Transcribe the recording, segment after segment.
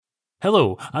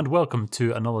Hello, and welcome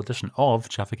to another edition of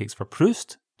Jaffa Cakes For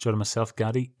Proust. Joining myself,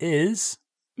 Gary, is...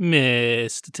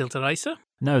 Mr. Tiltericer.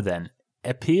 Now then,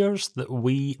 it appears that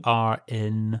we are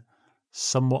in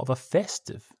somewhat of a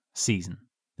festive season.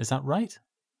 Is that right?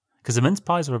 Because the mince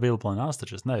pies are available in Asda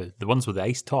just now, the ones with the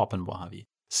iced top and what have you.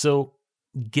 So,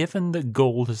 given that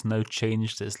gold has now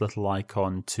changed its little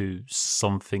icon to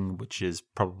something which is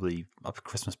probably a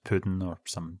Christmas pudding or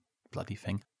some bloody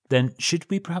thing, then should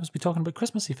we perhaps be talking about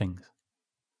Christmassy things?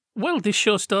 Well, this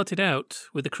show started out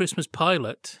with a Christmas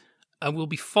pilot, and we'll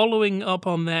be following up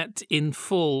on that in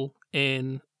full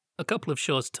in a couple of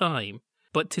shows' time.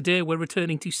 But today we're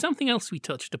returning to something else we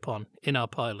touched upon in our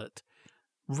pilot.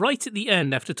 Right at the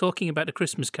end, after talking about A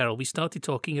Christmas Carol, we started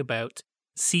talking about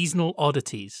seasonal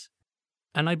oddities.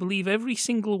 And I believe every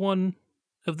single one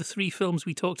of the three films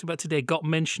we talked about today got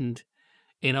mentioned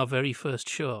in our very first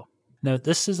show. Now,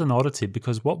 this is an oddity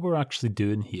because what we're actually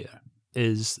doing here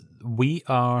is we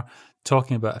are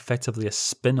talking about effectively a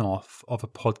spin-off of a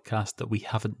podcast that we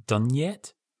haven't done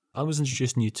yet. I was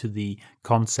introducing you to the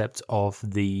concept of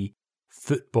the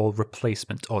football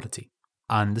replacement oddity.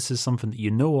 And this is something that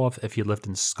you know of if you lived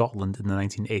in Scotland in the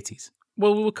 1980s.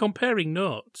 Well, we were comparing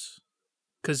notes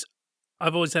because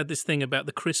I've always had this thing about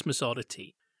the Christmas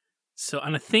oddity.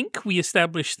 And I think we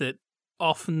established that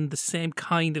often the same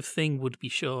kind of thing would be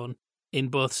shown in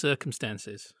both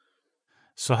circumstances.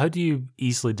 So how do you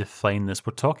easily define this?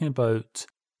 We're talking about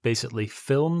basically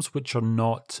films which are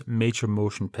not major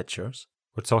motion pictures.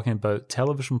 We're talking about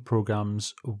television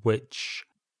programs which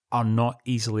are not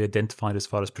easily identified as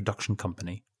far as production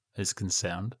company is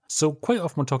concerned. So quite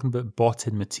often we're talking about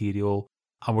bought-in material,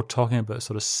 and we're talking about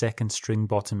sort of second string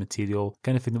bought-in material,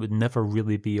 kind of thing that would never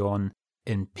really be on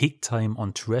in peak time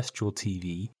on terrestrial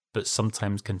TV, but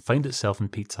sometimes can find itself in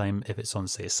peak time if it's on,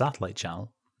 say, a satellite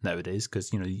channel nowadays,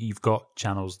 because, you've got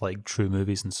channels like True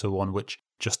Movies and so on, which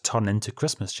just turn into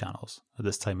Christmas channels at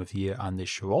this time of year, and they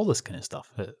show all this kind of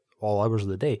stuff at all hours of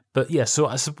the day. But yeah, so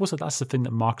I suppose that's the thing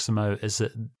that marks them out, is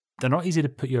that they're not easy to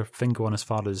put your finger on as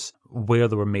far as where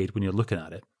they were made when you're looking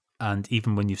at it. And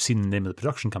even when you've seen the name of the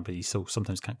production company, you still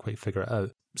sometimes can't quite figure it out.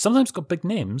 Sometimes got big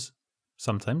names,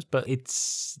 sometimes, but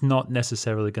it's not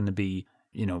necessarily going to be,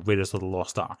 Raiders of the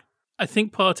Lost Ark. I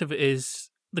think part of it is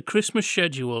the Christmas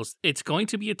schedules. It's going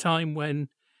to be a time when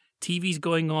TV's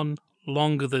going on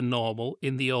longer than normal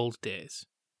in the old days.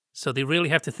 So they really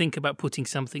have to think about putting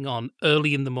something on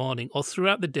early in the morning or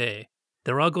throughout the day.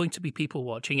 There are going to be people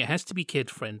watching. It has to be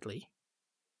kid-friendly.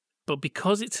 But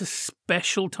because it's a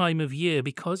special time of year,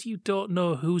 because you don't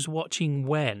know who's watching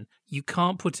when, you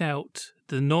can't put out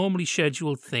the normally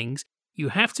scheduled things. You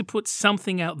have to put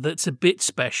something out that's a bit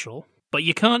special, but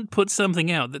you can't put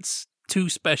something out that's too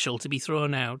special to be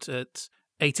thrown out at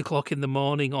 8 o'clock in the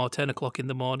morning or 10 o'clock in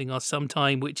the morning or some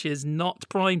time which is not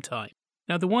prime time.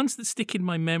 Now, the ones that stick in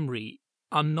my memory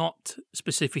are not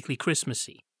specifically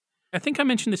Christmassy. I think I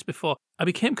mentioned this before. I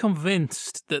became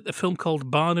convinced that a film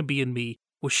called Barnaby and Me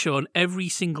was shown every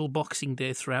single Boxing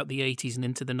Day throughout the 80s and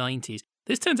into the 90s.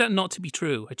 This turns out not to be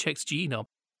true. I checked Genome.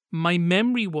 My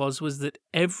memory was that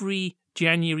every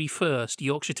January 1st,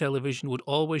 Yorkshire Television would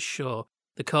always show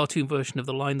the cartoon version of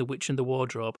The Lion, the Witch and the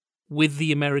Wardrobe with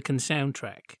the American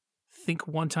soundtrack. I think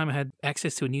one time I had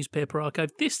access to a newspaper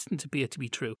archive. This didn't appear to be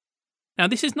true. Now,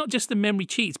 this is not just the memory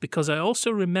cheats, because I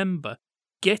also remember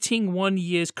getting one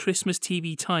year's Christmas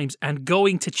TV Times and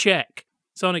going to check.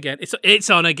 It's on again. It's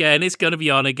on again. It's going to be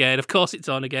on again. Of course it's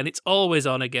on again. It's always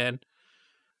on again.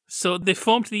 So they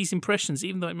formed these impressions,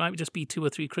 even though it might just be 2 or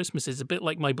 3 Christmases, a bit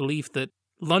like my belief that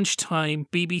lunchtime,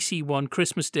 BBC One,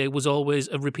 Christmas Day was always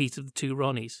a repeat of the 2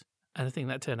 Ronnies. And I think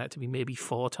that turned out to be maybe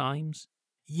 4 times.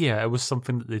 Yeah, it was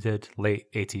something that they did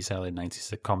late 80s, early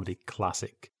 90s, a comedy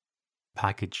classic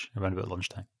package around about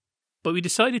lunchtime. But we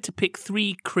decided to pick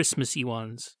 3 Christmassy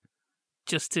ones,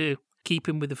 just to keep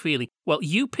him with the feeling. Well,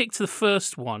 you picked the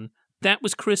first one. That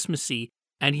was Christmassy.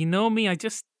 And you know me, I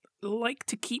just like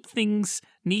to keep things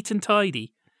neat and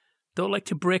tidy. Don't like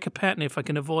to break a pattern if I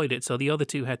can avoid it, so the other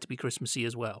 2 had to be Christmassy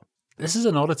as well. This is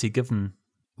an oddity given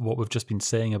what we've just been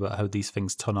saying about how these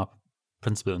things turn up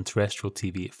principally on terrestrial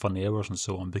TV at funny hours and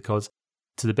so on, because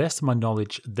to the best of my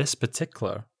knowledge, this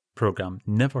particular programme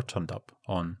never turned up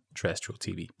on terrestrial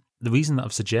TV. The reason that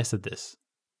I've suggested this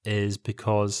is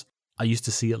because I used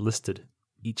to see it listed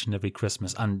each and every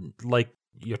Christmas, and like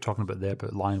you're talking about there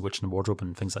about Lion, Witch and the Wardrobe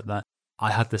and things like that,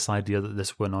 I had this idea that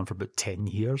this went on for about 10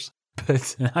 years.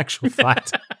 But in actual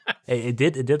fact, it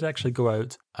did actually go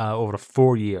out over a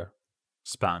 4-year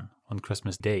span on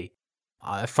Christmas Day.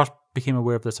 I first became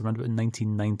aware of this around about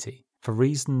 1990. For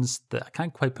reasons that I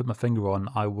can't quite put my finger on,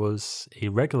 I was a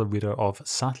regular reader of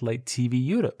Satellite TV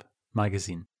Europe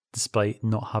magazine. despite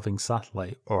not having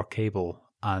satellite or cable,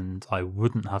 and I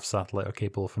wouldn't have satellite or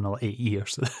cable for another 8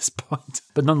 years at this point.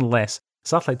 But nonetheless,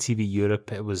 Satellite TV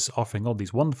Europe, it was offering all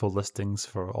these wonderful listings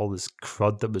for all this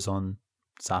crud that was on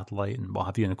satellite and what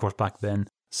have you. And of course, back then,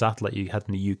 satellite you had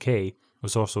in the UK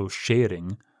was also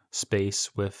sharing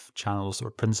space with channels that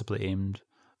were principally aimed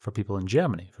for people in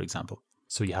Germany, for example.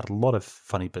 So you had a lot of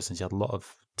funny business, you had a lot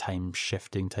of time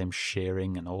shifting, time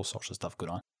sharing, and all sorts of stuff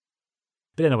going on.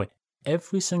 But anyway,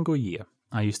 every single year,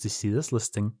 I used to see this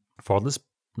listing for this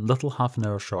little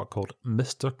half-an-hour short called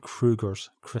Mr. Kruger's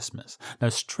Christmas. Now,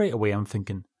 straight away, I'm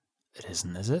thinking, it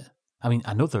isn't, is it? I mean,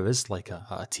 I know there is like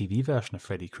a TV version of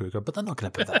Freddy Krueger, but they're not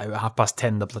going to put that out at 10:30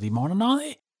 in the bloody morning, are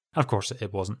they? Of course,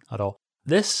 it wasn't at all.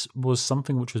 This was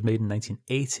something which was made in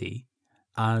 1980,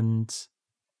 and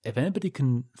if anybody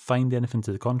can find anything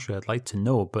to the contrary, I'd like to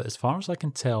know. But as far as I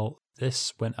can tell,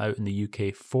 this went out in the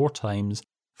UK 4 times,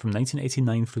 from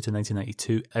 1989 through to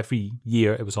 1992. Every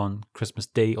year it was on Christmas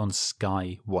Day on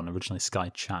Sky 1, originally Sky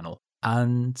Channel.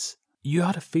 And you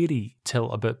had a theory,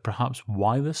 Till, about perhaps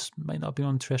why this might not be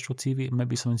on terrestrial TV. It might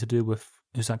be something to do with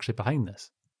who's actually behind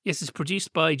this. Yes, it's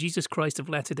produced by Jesus Christ of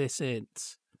Latter-day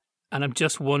Saints. And I'm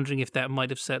just wondering if that might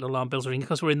have set alarm bells ringing,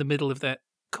 because we're in the middle of that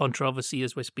controversy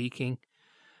as we're speaking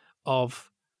of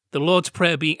the Lord's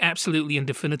Prayer being absolutely and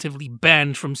definitively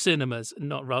banned from cinemas,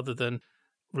 not rather than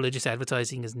religious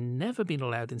advertising has never been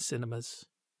allowed in cinemas.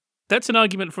 That's an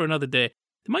argument for another day.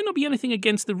 There might not be anything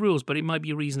against the rules, but it might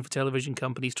be a reason for television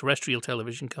companies, terrestrial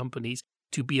television companies,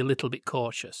 to be a little bit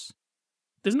cautious.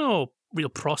 There's no real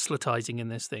proselytizing in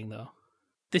this thing, though.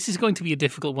 This is going to be a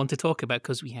difficult one to talk about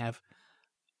because we have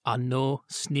our no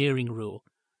sneering rule.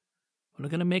 We're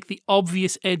going to make the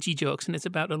obvious edgy jokes, and it's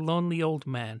about a lonely old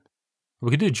man.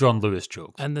 We could do John Lewis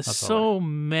jokes. And there's so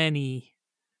many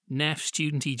naff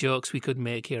studenty jokes we could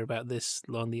make here about this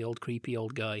lonely old creepy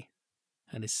old guy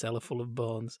and his cellar full of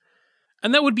bones.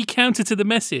 And that would be counter to the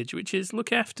message, which is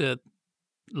look after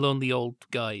lonely old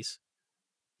guys.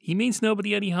 He means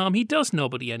nobody any harm. He does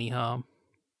nobody any harm.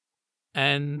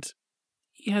 And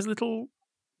he has little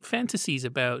fantasies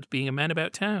about being a man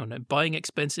about town and buying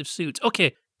expensive suits.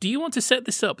 Okay, do you want to set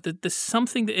this up? There's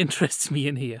something that interests me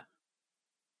in here.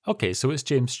 Okay, so it's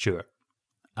James Stewart.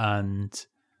 And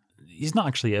he's not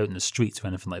actually out in the streets or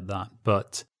anything like that,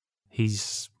 but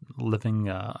he's living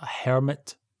a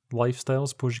hermit lifestyle, I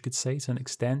suppose you could say, to an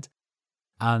extent.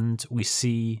 And we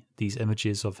see these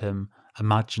images of him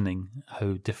imagining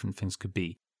how different things could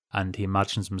be. And he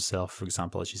imagines himself, for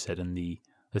example, as you said, in the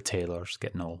tailors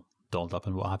getting all dolled up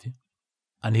and what have you.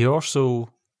 And he also,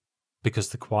 because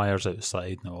the choir's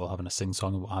outside, and they're all having a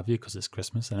sing-song and what have you, because it's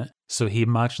Christmas, isn't it? So he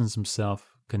imagines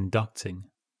himself conducting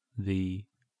the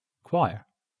choir.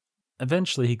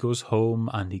 Eventually he goes home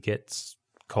and he gets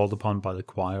called upon by the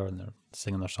choir and they're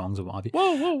singing their songs and what have you.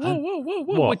 Whoa.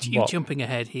 What? You're jumping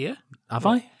ahead here. Have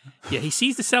I? Yeah, he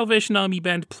sees the Salvation Army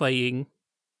band playing.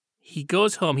 He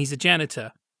goes home. He's a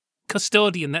janitor.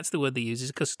 Custodian, that's the word they use. He's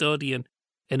a custodian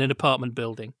in an apartment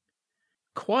building.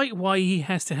 Quite why he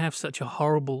has to have such a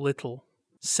horrible little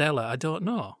cellar, I don't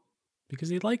know. Because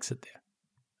he likes it there.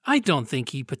 I don't think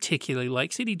he particularly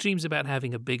likes it. He dreams about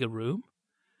having a bigger room.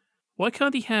 Why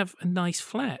can't he have a nice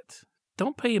flat?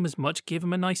 Don't pay him as much, give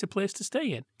him a nicer place to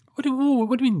stay in. What do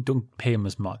you mean don't pay him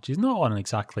as much? He's not on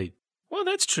exactly... Well,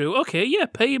 that's true. Okay, yeah,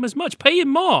 pay him as much. Pay him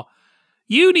more.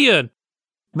 Union!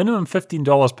 Minimum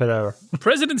 $15 per hour.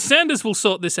 President Sanders will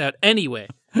sort this out anyway.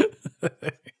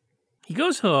 He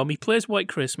goes home, he plays White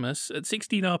Christmas at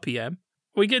 16 RPM.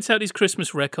 He gets out his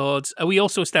Christmas records. We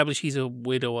also establish he's a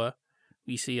widower.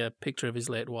 We see a picture of his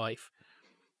late wife.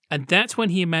 And that's when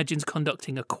he imagines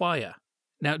conducting a choir.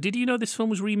 Now, did you know this film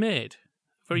was remade?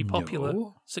 A very popular,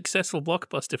 successful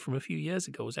blockbuster from a few years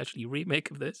ago was actually a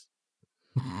remake of this.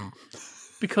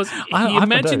 Because he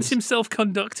imagines himself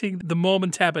conducting the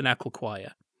Mormon Tabernacle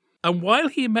Choir. And while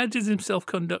he imagines himself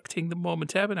conducting the Mormon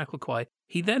Tabernacle Choir,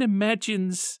 he then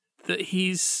imagines that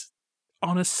he's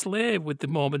on a sleigh with the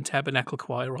Mormon Tabernacle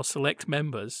Choir or select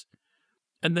members,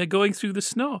 and they're going through the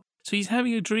snow. So he's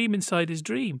having a dream inside his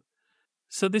dream.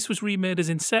 So this was remade as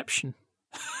Inception.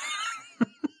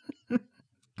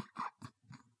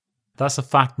 That's a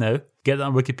fact now. Get that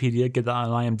on Wikipedia, get that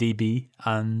on IMDb,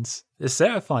 and it's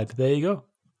certified. There you go.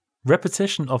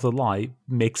 Repetition of the lie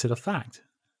makes it a fact.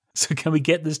 So can we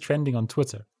get this trending on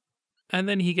Twitter? And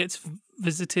then he gets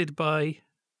visited by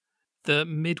the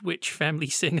Midwich family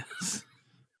singers.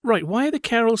 Right, why are the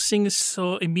carol singers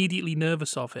so immediately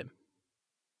nervous of him?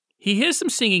 He hears them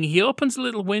singing, he opens a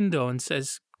little window and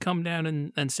says, come down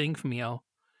and sing for me, I'll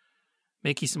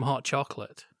make you some hot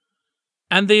chocolate.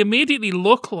 And they immediately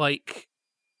look like,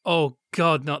 oh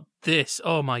God, not this,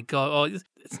 oh my God. Oh,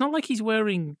 It's not like he's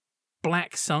wearing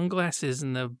black sunglasses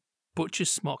and a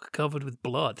butcher's smock covered with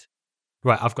blood.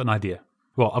 Right, I've got an idea.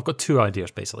 Well, I've got two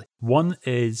ideas, basically. One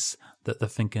is that they're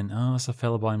thinking, oh, it's a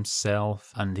fella by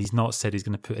himself, and he's not said he's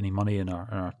going to put any money in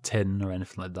our tin or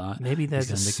anything like that. Maybe there's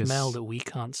a smell that we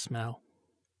can't smell.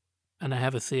 And I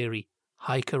have a theory.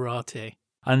 High karate.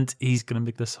 And he's going to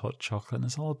make this hot chocolate, and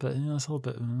it's all a bit,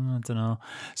 I don't know.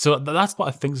 So that's what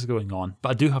I think is going on, but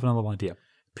I do have another idea.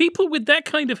 People with that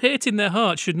kind of hate in their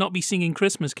heart should not be singing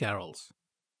Christmas carols.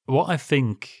 What I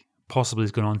think possibly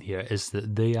is going on here is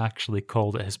that they actually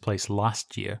called at his place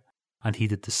last year, and he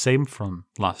did the same from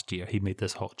last year. He made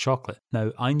this hot chocolate.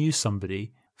 Now, I knew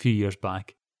somebody a few years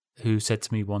back who said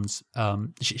to me once,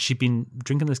 she'd been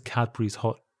drinking this Cadbury's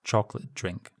hot chocolate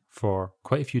drink for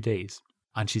quite a few days,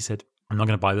 and she said, I'm not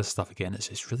going to buy this stuff again.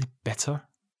 It's really bitter.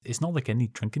 It's not like any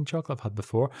drinking chocolate I've had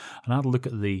before. And I had a look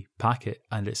at the packet,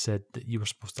 and it said that you were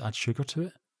supposed to add sugar to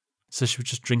it. So she was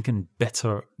just drinking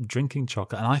bitter drinking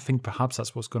chocolate. And I think perhaps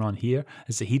that's what's going on here,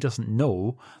 is that he doesn't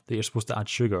know that you're supposed to add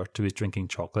sugar to his drinking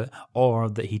chocolate, or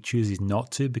that he chooses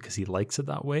not to because he likes it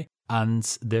that way. And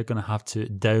they're going to have to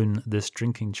down this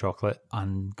drinking chocolate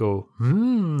and go,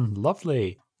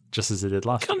 lovely, just as they did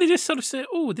last Can't they just sort of say,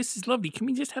 oh, this is lovely, can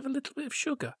we just have a little bit of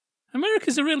sugar?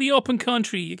 America's a really open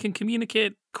country. You can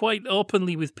communicate quite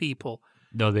openly with people.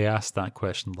 No, they asked that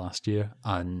question last year,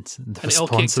 and the it all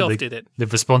kicked off, did it? The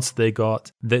response they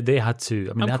got, they had to.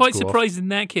 I mean, I'm quite surprised in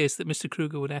that case that Mr.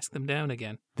 Kruger would ask them down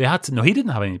again. They had to. No, he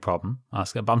didn't have any problem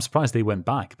asking, but I'm surprised they went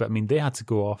back. But I mean, they had to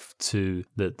go off to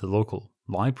the local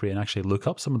library and actually look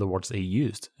up some of the words that he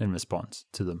used in response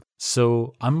to them.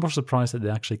 So I'm more surprised that they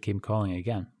actually came calling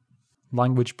again.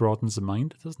 Language broadens the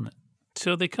mind, doesn't it?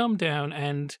 So they come down,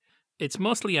 and it's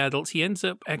mostly adults. He ends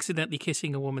up accidentally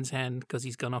kissing a woman's hand because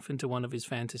he's gone off into one of his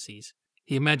fantasies.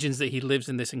 He imagines that he lives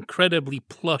in this incredibly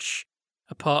plush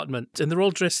apartment, and they're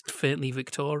all dressed faintly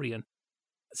Victorian.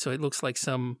 So it looks like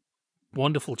some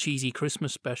wonderful cheesy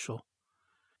Christmas special.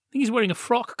 I think he's wearing a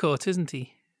frock coat, isn't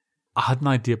he? I had an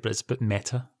idea, but it's a bit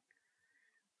meta.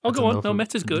 Oh, go on. No,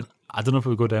 meta's good. I don't know if it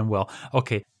would go down well.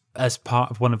 Okay, as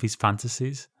part of one of his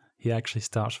fantasies, he actually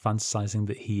starts fantasizing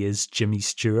that he is Jimmy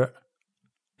Stewart.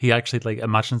 He actually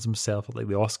imagines himself at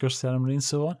the Oscar ceremony and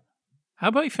so on. How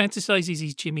about he fantasizes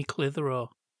he's Jimmy Clitheroe?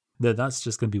 That's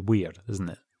just going to be weird, isn't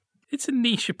it? It's a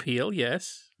niche appeal,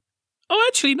 yes. Oh,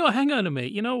 actually, no, hang on a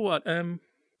minute. You know what? Can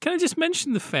I just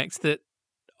mention the fact that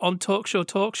on Talk Show,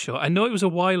 I know it was a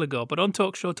while ago, but on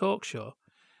Talk Show,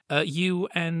 you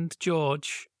and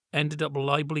George ended up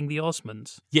libeling the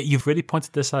Osmonds. Yeah, you've really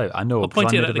pointed this out. I know. I'll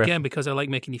point it out again because I like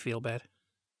making you feel bad.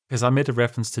 Because I made a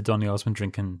reference to Donny Osmond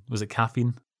drinking, was it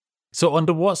caffeine? So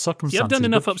under what circumstances? Yeah, I've done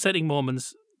enough upsetting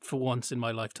moments for once in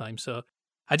my lifetime, so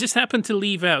I just happened to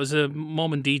leave out, as a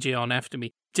Mormon DJ on after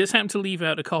me, just happened to leave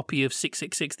out a copy of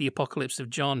 666, The Apocalypse of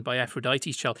John by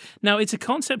Aphrodite's Child. Now, it's a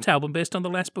concept album based on the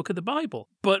last book of the Bible,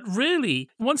 but really,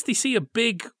 once they see a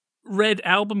big red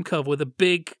album cover with a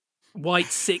big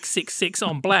white 666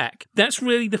 on black, that's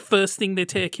really the first thing they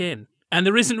take in. And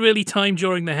there isn't really time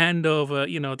during the handover,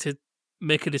 to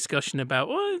make a discussion about,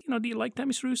 do you like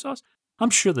Demis Roussos? I'm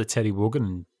sure that Terry Wogan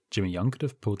and Jimmy Young could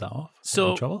have pulled that off.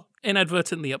 So,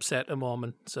 inadvertently upset a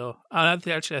Mormon. So, I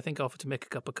think I offered to make a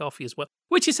cup of coffee as well,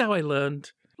 which is how I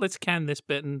learned. Let's can this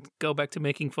bit and go back to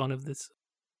making fun of this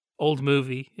old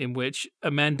movie in which a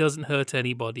man doesn't hurt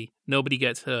anybody, nobody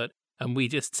gets hurt, and we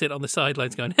just sit on the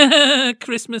sidelines going,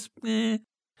 Christmas. We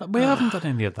haven't done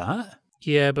any of that.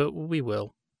 Yeah, but we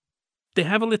will. They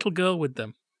have a little girl with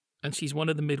them, and she's one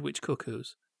of the Midwich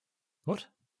Cuckoos. What?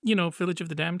 Village of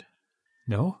the Damned?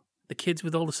 No. The kids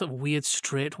with all the sort of weird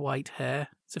straight white hair.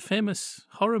 It's a famous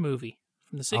horror movie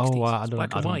from the 60s. Oh, I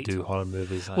don't do horror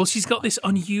movies. Well, she's got this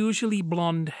unusually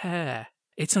blonde hair.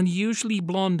 It's unusually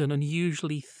blonde and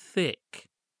unusually thick.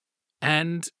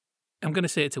 And I'm going to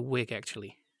say it's a wig,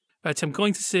 actually. But I'm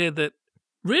going to say that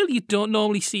really you don't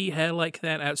normally see hair like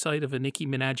that outside of a Nicki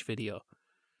Minaj video.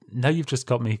 Now you've just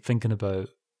got me thinking about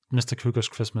Mr. Kruger's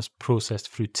Christmas processed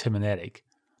through Tim and Eric.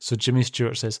 So Jimmy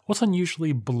Stewart says, what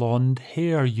unusually blonde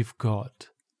hair you've got.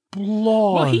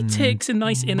 Blonde. Well, he takes a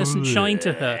nice innocent shine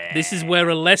to her. This is where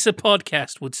a lesser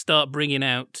podcast would start bringing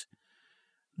out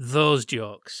those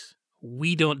jokes.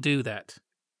 We don't do that.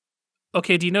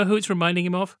 Okay, do you know who it's reminding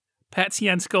him of? Patsy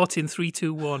Ann Scott in 3,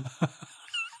 2, 1.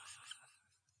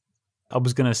 I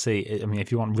was going to say,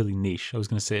 if you want really niche, I was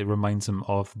going to say it reminds him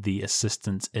of the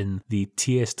assistant in the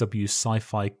TSW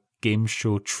sci-fi game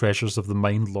show Treasures of the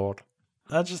Mind Lord.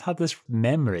 I just had this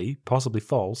memory, possibly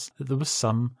false, that there was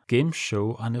some game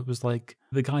show and it was like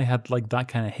the guy had like that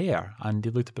kind of hair and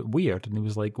he looked a bit weird and he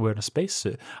was like wearing a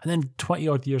spacesuit. And then 20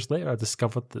 odd years later, I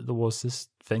discovered that there was this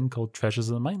thing called Treasures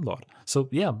of the Mind Lord. So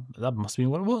yeah, that must be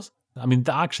what it was. I mean,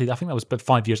 actually, I think that was about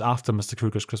 5 years after Mr.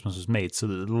 Kruger's Christmas was made, so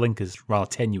the link is rather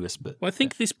tenuous. But well, I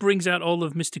think this brings out all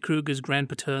of Mr. Kruger's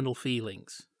grandpaternal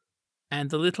feelings. And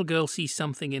the little girl sees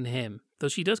something in him, though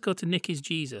she does go to nick his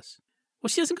Jesus. Well,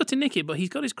 she doesn't go to nick it, but he's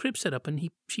got his crib set up and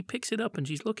she picks it up and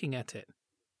she's looking at it.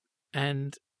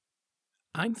 And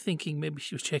I'm thinking maybe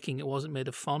she was checking it wasn't made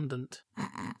of fondant.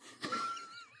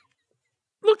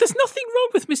 Look, there's nothing wrong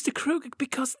with Mr. Kruger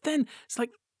because then it's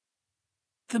like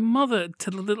the mother to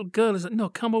the little girl is like, no,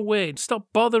 come away. Stop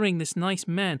bothering this nice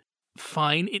man.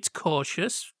 Fine, it's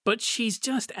cautious, but she's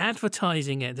just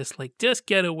advertising it. Just like, just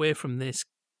get away from this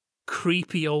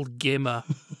creepy old gimmer.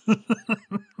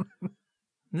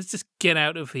 Let's just get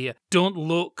out of here. Don't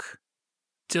look.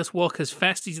 Just walk as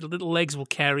fast as your little legs will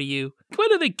carry you. Where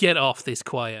do they get off this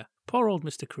choir? Poor old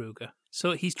Mr. Kruger.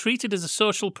 So he's treated as a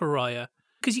social pariah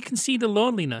because you can see the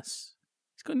loneliness.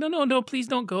 He's going, no, please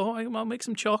don't go. I'll make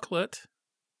some chocolate.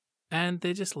 And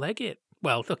they just leg it.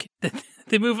 Well, look,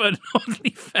 they move at an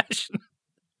orderly fashion.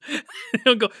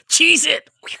 They'll go, cheese it!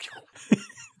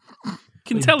 You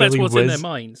can tell that's what's in their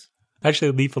minds.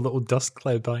 Actually, leave a little dust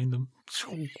cloud behind them.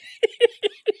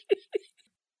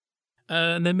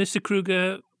 And then Mr.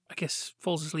 Kruger, I guess,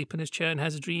 falls asleep in his chair and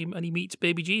has a dream, and he meets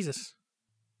baby Jesus.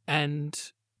 And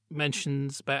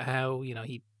mentions about how,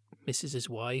 he misses his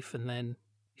wife, and then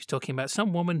he's talking about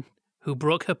some woman who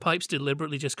broke her pipes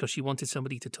deliberately just because she wanted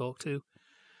somebody to talk to.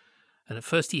 And at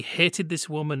first he hated this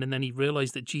woman, and then he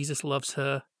realized that Jesus loves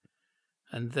her.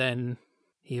 And then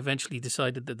he eventually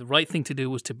decided that the right thing to do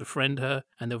was to befriend her,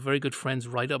 and they were very good friends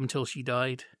right up until she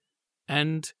died.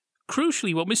 And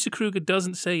crucially, what Mr. Kruger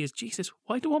doesn't say is, Jesus,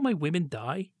 why do all my women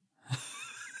die?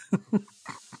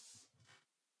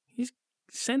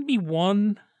 Send me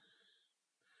one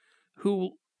who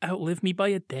will outlive me by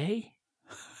a day.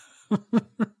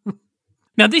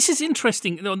 Now, this is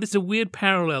interesting. There's a weird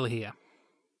parallel here.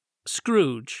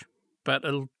 Scrooge, but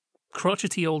a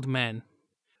crotchety old man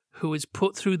who is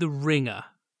put through the ringer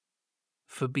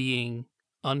for being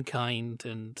unkind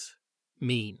and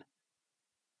mean.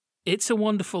 It's a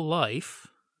Wonderful Life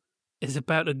is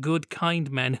about a good,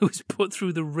 kind man who is put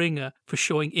through the ringer for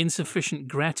showing insufficient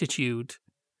gratitude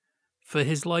for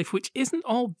his life, which isn't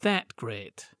all that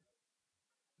great.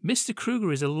 Mr.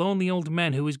 Kruger is a lonely old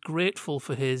man who is grateful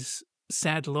for his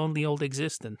sad, lonely old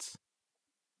existence.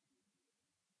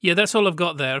 Yeah, that's all I've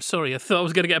got there. Sorry, I thought I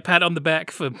was going to get a pat on the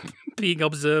back for being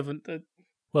observant.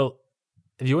 Well,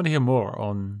 if you want to hear more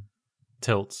on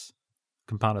Tilt's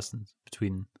comparisons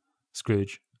between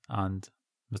Scrooge and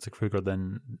Mr. Kruger,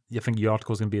 then I think your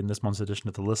article is going to be in this month's edition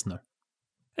of The Listener.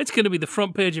 It's going to be the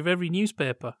front page of every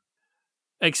newspaper,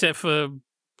 except for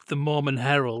the Mormon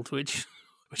Herald, which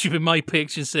would be my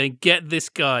picture saying, get this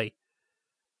guy.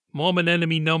 Mormon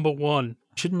enemy number one.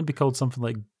 Shouldn't it be called something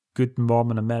like Good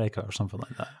Mormon America or something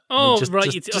like that? Oh,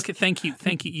 right. Okay, thank you.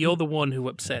 You're the one who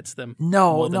upsets them.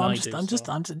 I'm just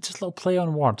a little play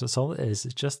on words. That's all it is.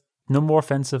 It's just no more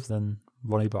offensive than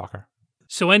Ronnie Barker.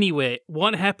 So anyway,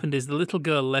 what happened is the little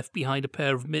girl left behind a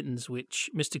pair of mittens, which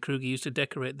Mr. Kruger used to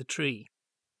decorate the tree.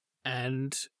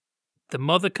 And the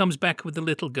mother comes back with the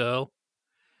little girl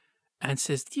and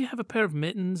says, do you have a pair of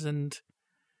mittens? And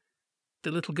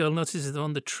the little girl notices they're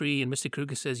on the tree, and Mr.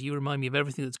 Kruger says, you remind me of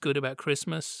everything that's good about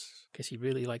Christmas. I guess he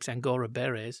really likes Angora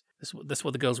berets. That's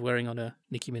what the girl's wearing on a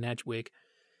Nicki Minaj wig.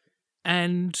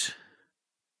 And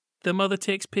the mother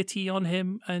takes pity on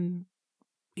him, and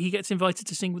he gets invited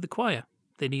to sing with the choir.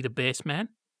 They need a bass man.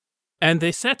 And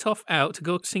they set off out to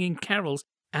go singing carols,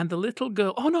 and the little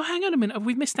girl... Oh, no, hang on a minute.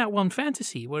 We've missed out one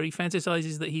fantasy, where he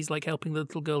fantasizes that he's like helping the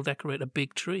little girl decorate a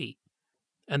big tree.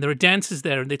 And there are dancers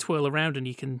there, and they twirl around, and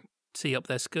you can see up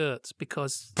their skirts,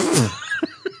 because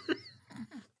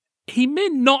he may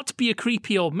not be a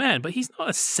creepy old man, but he's not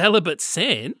a celibate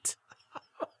saint.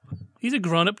 He's a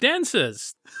grown-up dancer.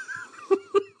 It's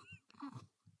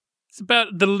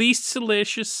about the least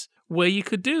salacious way you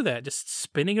could do that, just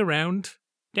spinning around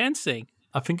dancing.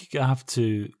 I think you have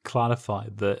to clarify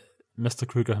that Mr.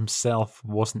 Kruger himself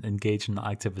wasn't engaged in that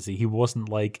activity. He wasn't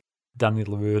like Danny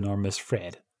LaRue or Miss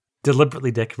Fred,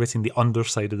 deliberately decorating the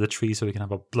underside of the tree so he can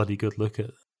have a bloody good look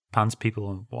at pants people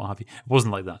and what have you. It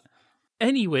wasn't like that.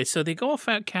 Anyway, so they go off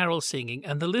out carol singing,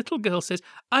 and the little girl says,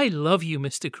 I love you,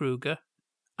 Mr. Kruger.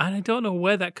 And I don't know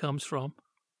where that comes from.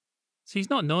 So he's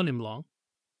not known him long.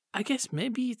 I guess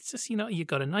maybe it's just, you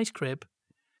got a nice crib,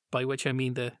 by which I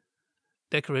mean the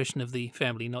decoration of the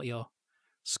family, not your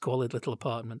squalid little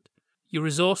apartment. You're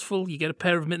resourceful, you get a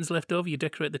pair of mittens left over, you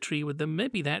decorate the tree with them.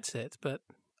 Maybe that's it, but...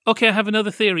 Okay, I have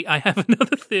another theory.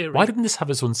 Why didn't this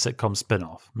have its own sitcom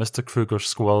spin-off? Mr. Kruger's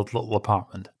Squalid Little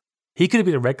Apartment. He could have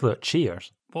been a regular at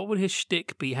Cheers. What would his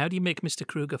shtick be? How do you make Mr.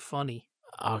 Kruger funny?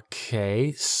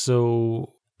 Okay,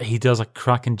 so he does a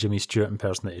cracking Jimmy Stewart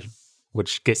impersonation,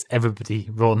 which gets everybody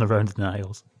rolling around in the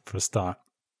aisles for a start.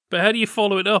 But how do you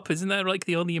follow it up? Isn't that like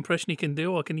the only impression he can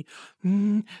do? Or can he,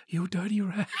 you dirty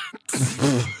rat?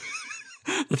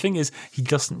 The thing is, he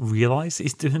doesn't realise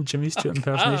he's doing Jimmy Stewart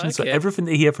impersonation, so everything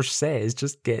that he ever says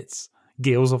just gets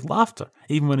gales of laughter,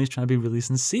 even when he's trying to be really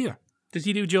sincere. Does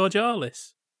he do George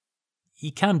Arliss?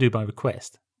 He can do by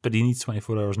request, but he needs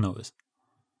 24 hours notice.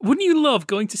 Wouldn't you love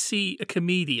going to see a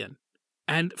comedian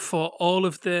and for all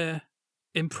of their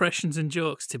impressions and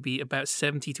jokes to be about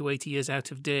 70 to 80 years out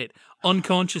of date,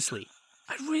 unconsciously?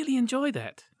 I'd really enjoy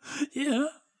that. Yeah.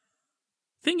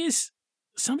 Thing is,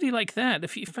 somebody like that,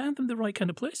 if you found them the right kind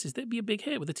of places, they'd be a big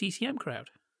hit with the TCM crowd.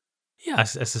 Yeah, I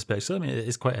suspect so. I mean,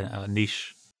 it's quite a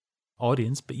niche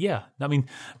audience, but yeah. I mean,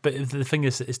 but the thing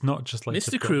is, it's not just like...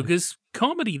 Mr. Kruger's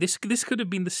comedy. This could have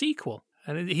been the sequel.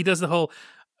 And he does the whole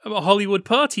Hollywood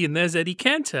party, and there's Eddie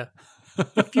Cantor.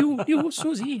 you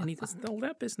Susie, and he does all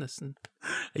that business. And...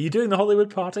 Are you doing the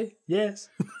Hollywood party? Yes.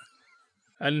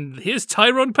 And here's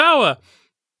Tyrone Power.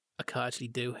 I can't actually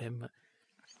do him.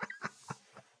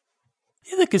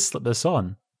 Yeah, they could slip this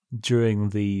on during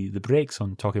the breaks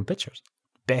on Talking Pictures.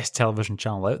 Best television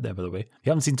channel out there, by the way. If you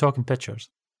haven't seen Talking Pictures,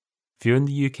 if you're in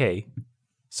the UK,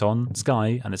 it's on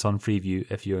Sky and it's on Freeview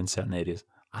if you're in certain areas.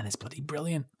 And it's bloody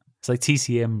brilliant. It's like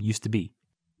TCM used to be.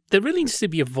 There really needs to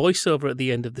be a voiceover at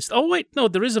the end of this. Oh, wait, no,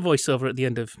 there is a voiceover at the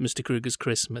end of Mr. Kruger's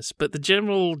Christmas. But the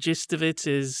general gist of it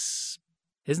is,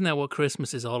 isn't that what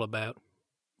Christmas is all about?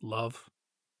 Love.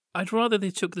 I'd rather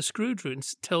they took the Scrooge route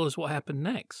and tell us what happened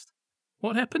next.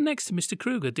 What happened next to Mr.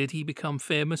 Kruger? Did he become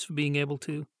famous for being able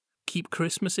to keep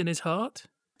Christmas in his heart?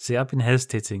 See, I've been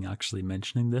hesitating actually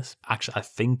mentioning this. Actually, I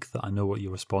think that I know what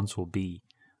your response will be.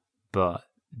 But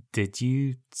did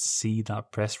you see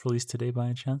that press release today by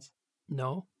any chance?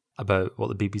 No. About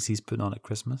what the BBC's putting on at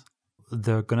Christmas?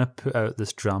 They're going to put out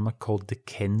this drama called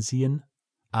Dickensian,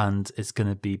 and it's going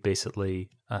to be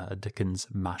basically a Dickens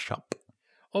mashup.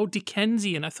 Oh,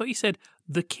 Dickensian. I thought you said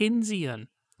the Kinsian.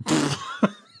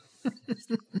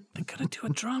 They're going to do a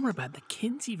drama about the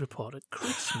Kinsey Report at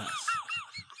Christmas.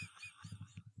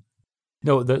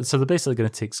 No, so they're basically going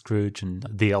to take Scrooge and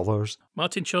the others.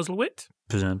 Martin Chuzzlewit?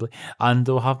 Presumably. And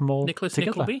they'll have them all Nicholas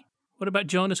together. Nickleby? What about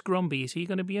Jonas Grumby? Is he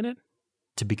going to be in it?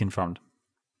 To be confirmed.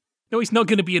 No, he's not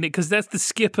going to be in it because that's the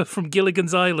skipper from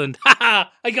Gilligan's Island. Ha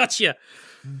ha! I got you.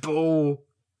 Bo.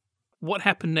 What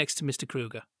happened next to Mr.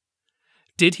 Kruger?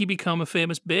 Did he become a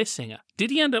famous bass singer?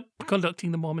 Did he end up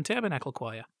conducting the Mormon Tabernacle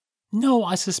Choir? No,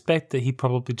 I suspect that he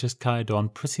probably just carried on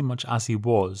pretty much as he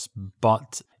was,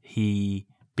 but he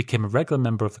became a regular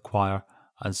member of the choir,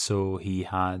 and so he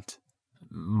had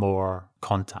more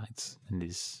contacts in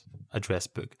his address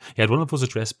book. He had one of those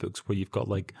address books where you've got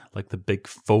like the big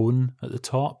phone at the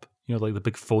top, you know, like the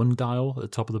big phone dial at the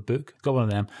top of the book. Got one of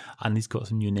them, and he's got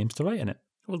some new names to write in it.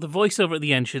 Well, the voiceover at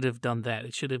the end should have done that.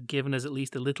 It should have given us at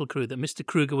least a little clue that Mr.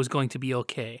 Kruger was going to be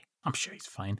okay. I'm sure he's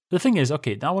fine. The thing is,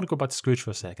 okay, now I want to go back to Scrooge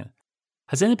for a second.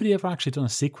 Has anybody ever actually done a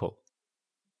sequel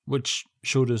which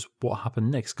showed us what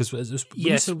happened next? Because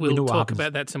yes, we'll talk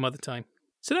about that some other time.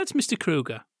 So that's Mr.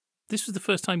 Kruger. This was the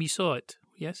first time you saw it,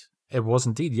 yes? It was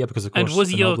indeed, yeah, because of course... And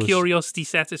was your curiosity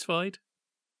satisfied?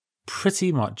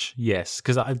 Pretty much, yes,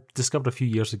 because I discovered a few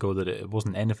years ago that it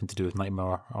wasn't anything to do with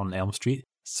Nightmare on Elm Street,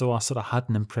 so I sort of had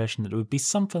an impression that it would be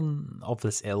something of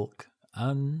this ilk,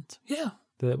 and yeah,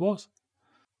 there it was.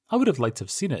 I would have liked to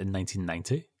have seen it in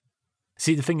 1990.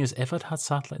 See, the thing is, if I'd had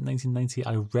satellite in 1990,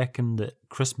 I reckon that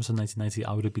Christmas in 1990,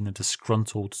 I would have been a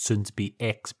disgruntled, soon-to-be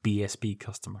ex-BSB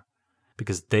customer,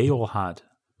 because they all had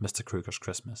Mr. Kruger's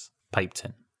Christmas piped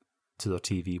in to their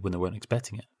TV when they weren't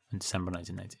expecting it in December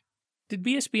 1990. Did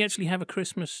BSB actually have a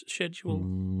Christmas schedule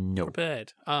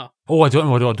prepared? Ah. Oh, I don't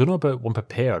know about one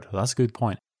prepared. That's a good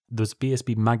point. There was a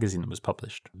BSB magazine that was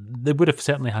published. They would have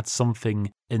certainly had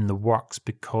something in the works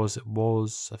because it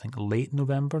was, I think, late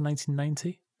November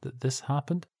 1990 that this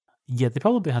happened. Yeah, they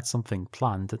probably had something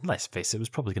planned. And let's face it, it was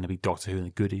probably going to be Doctor Who and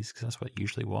the Goodies because that's what it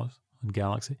usually was on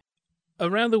Galaxy.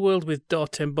 Around the World with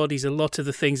Dot embodies a lot of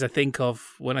the things I think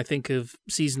of when I think of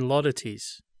seasonal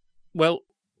oddities. Well,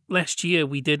 last year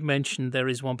we did mention there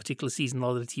is one particular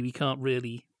seasonal oddity we can't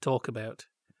really talk about.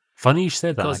 Funny you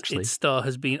said that, because actually. Because its star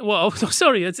has been... Well,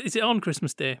 sorry, is it on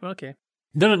Christmas Day? Okay.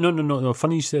 No.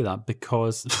 Funny you say that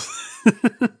because...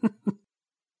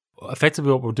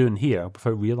 effectively what we're doing here,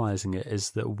 without realising it,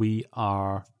 is that we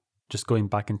are just going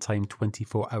back in time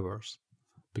 24 hours.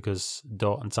 Because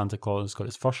Dot and Santa Claus got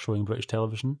its first showing British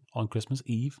television on Christmas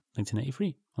Eve,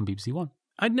 1993, on BBC One.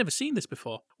 I'd never seen this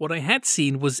before. What I had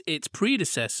seen was its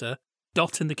predecessor,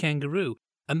 Dot and the Kangaroo,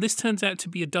 and this turns out to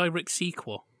be a direct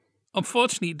sequel.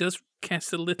 Unfortunately, it does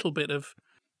cast a little bit of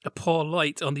a poor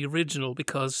light on the original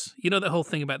because, you know that whole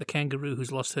thing about the kangaroo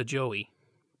who's lost her Joey?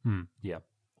 Yeah.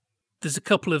 There's a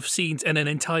couple of scenes and an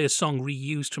entire song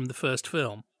reused from the first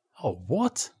film. Oh,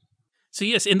 what? So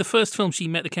yes, in the first film, she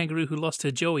met the kangaroo who lost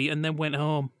her Joey and then went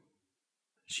home.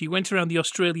 She went around the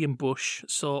Australian bush,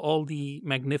 saw all the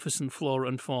magnificent flora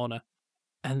and fauna,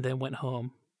 and then went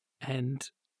home. And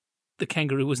the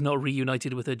kangaroo was not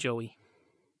reunited with her Joey.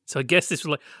 So I guess this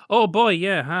was like, oh boy,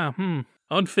 yeah,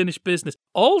 unfinished business.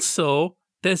 Also,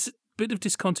 there's a bit of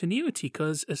discontinuity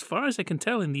because as far as I can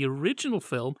tell in the original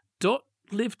film, Dot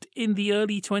lived in the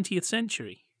early 20th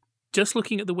century. Just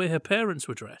looking at the way her parents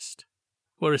were dressed.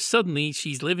 Whereas suddenly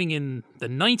she's living in the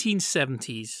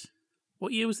 1970s.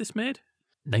 What year was this made?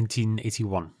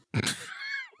 1981.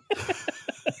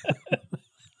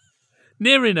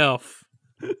 Near enough.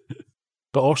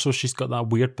 But also she's got that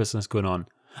weird business going on.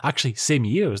 Actually, same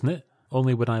year, isn't it?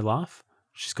 Only When I Laugh.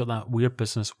 She's got that weird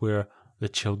business where the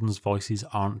children's voices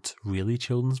aren't really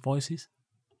children's voices.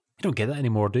 You don't get that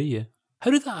anymore, do you?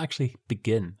 How did that actually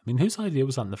begin? I mean, whose idea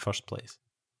was that in the first place?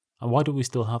 And why do we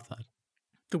still have that?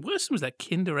 The worst was that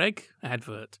Kinder Egg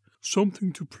advert.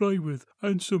 Something to play with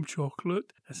and some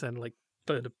chocolate. That sounded like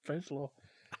Bernard Bresslaw.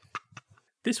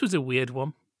 This was a weird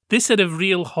one. This had a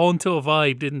real Haunto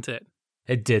vibe, didn't it?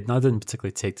 It did, and I didn't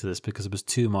particularly take to this because it was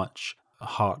too much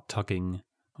heart-tugging.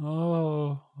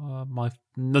 I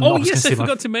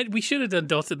forgot to mention, we should have done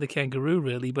Dot and the Kangaroo,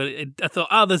 really, but I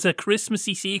thought, there's a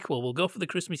Christmassy sequel. We'll go for the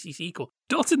Christmassy sequel.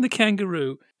 Dot and the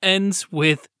Kangaroo ends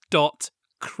with Dot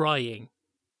crying.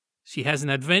 She has an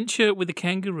adventure with a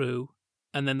kangaroo,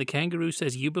 and then the kangaroo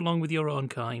says, you belong with your own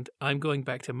kind. I'm going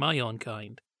back to my own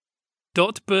kind.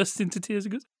 Dot bursts into tears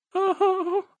and goes,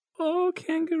 oh,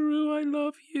 kangaroo, I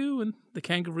love you. And the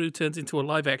kangaroo turns into a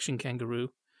live-action kangaroo.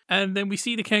 And then we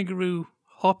see the kangaroo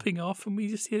hopping off, and we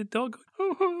just hear Dot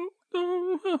going,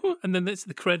 oh. And then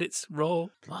the credits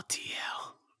roll. Bloody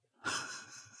hell.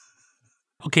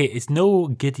 Okay, it's no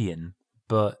Gideon,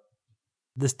 but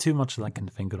there's too much of that kind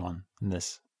of thing going on in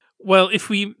this. Well, if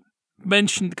we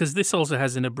mentioned, because this also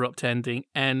has an abrupt ending,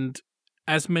 and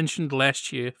as mentioned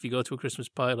last year, if you go to A Christmas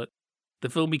Pilot, the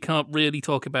film we can't really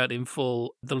talk about in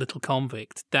full, The Little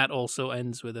Convict, that also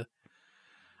ends with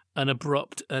an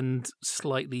abrupt and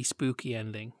slightly spooky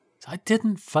ending. I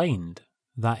didn't find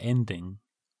that ending.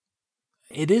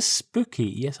 It is spooky,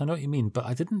 yes, I know what you mean, but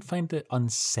I didn't find it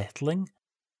unsettling.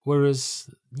 Whereas,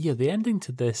 yeah, the ending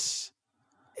to this,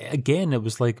 again, it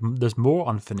was like there's more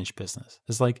unfinished business.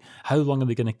 It's like, how long are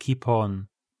they going to keep on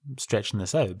stretching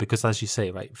this out? Because as you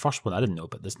say, right, first one, I didn't know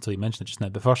about this until you mentioned it just now,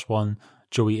 but first one,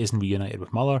 Joey isn't reunited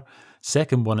with Muller.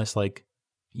 Second one, it's like,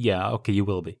 yeah, okay, you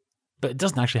will be. But it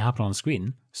doesn't actually happen on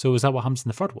screen. So is that what happens in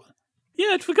the third one?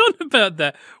 Yeah, I'd forgotten about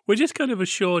that. We're just kind of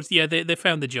assured, yeah, they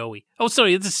found the Joey. Oh,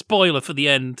 sorry, it's a spoiler for the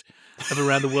end of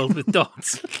Around the World with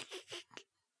Dots.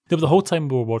 No, but the whole time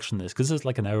we were watching this, because it's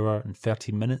like an hour and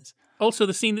 13 minutes. Also,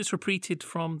 the scene that's repeated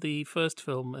from the first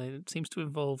film, it seems to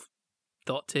involve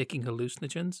Dot taking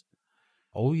hallucinogens.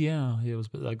 Oh, yeah, it was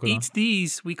a bit that going on. Eat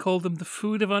these, we call them the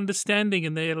food of understanding,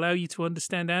 and they allow you to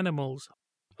understand animals.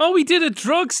 Oh, we did a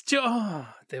drugs joke. Oh,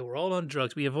 they were all on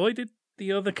drugs. We avoided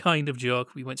the other kind of joke.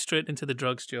 We went straight into the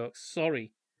drugs joke.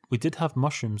 Sorry. We did have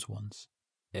mushrooms once.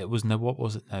 It was, now what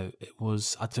was it now? It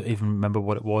was, I don't even remember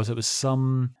what it was. It was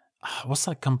some, what's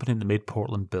that company that made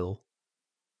Portland Bill?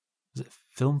 Is it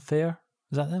Film Fair?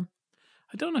 Is that them?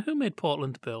 I don't know who made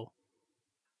Portland Bill.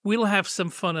 We'll have some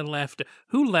fun and laughter.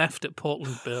 Who laughed at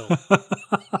Portland Bill?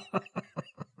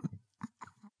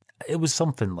 It was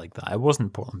something like that. It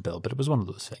wasn't Portland Bill, but it was one of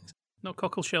those things. Not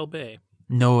Cockleshell Bay.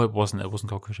 No, it wasn't. It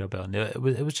wasn't Cockleshell Bill. No, it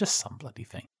was just some bloody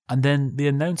thing. And then they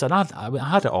announced, and I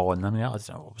had it on. I mean, I don't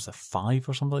know, what was it, 5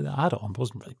 or something like that? I had it on, but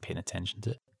wasn't really paying attention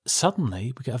to it.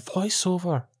 Suddenly, we get a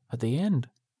voiceover at the end.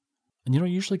 And you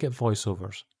don't usually get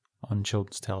voiceovers on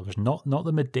children's television, not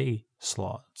the midday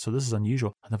slot. So this is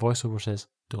unusual. And the voiceover says,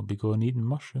 "Don't be going eating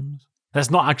mushrooms." That's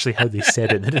not actually how they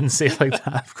said it. They didn't say it like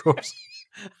that, of course.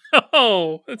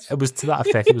 Oh, it was to that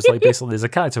effect. It was like, basically, there's a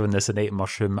character in this that ate a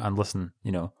mushroom, and listen,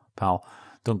 pal,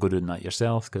 don't go doing that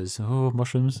yourself because,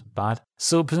 mushrooms, bad.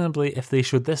 So presumably, if they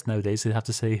showed this nowadays, they'd have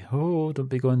to say, don't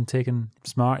be going taking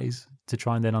Smarties to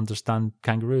try and then understand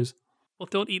kangaroos. Well,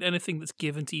 don't eat anything that's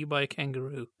given to you by a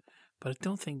kangaroo. But I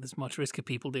don't think there's much risk of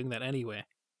people doing that anyway.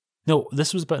 No,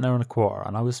 this was about an hour and a quarter,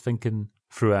 and I was thinking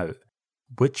throughout,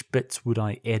 which bits would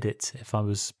I edit if I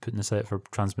was putting this out for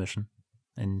transmission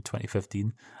in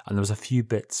 2015? And there was a few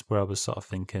bits where I was sort of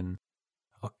thinking,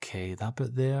 okay, that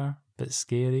bit there, bit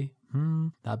scary.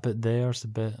 That bit there's a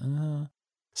bit.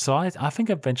 So I think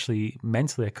eventually,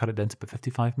 mentally, I cut it down to about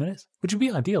 55 minutes, which would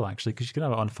be ideal, actually, because you can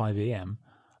have it on 5 a.m.,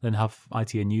 then have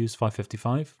ITA News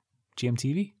 5:55,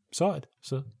 GMTV, sorted.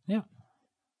 So, yeah.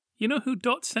 You know who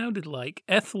Dot sounded like?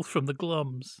 Ethel from the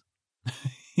Glums.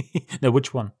 No,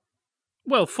 which one?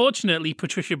 Well, fortunately,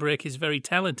 Patricia Brake is very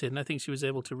talented, and I think she was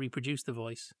able to reproduce the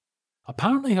voice.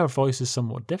 Apparently her voice is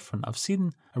somewhat different. I've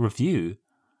seen a review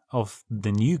of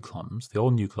the new Glums, the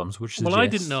all-new Glums, which suggests... Well, I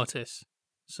didn't notice,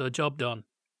 so job done.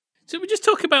 So we just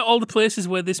talk about all the places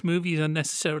where this movie is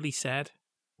unnecessarily sad.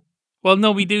 Well,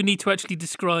 no, we do need to actually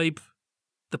describe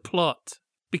the plot,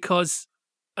 because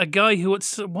a guy who at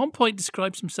one point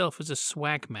describes himself as a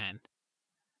swag man,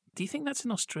 do you think that's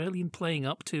an Australian playing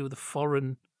up to the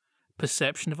foreign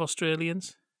perception of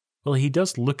Australians? Well, he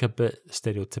does look a bit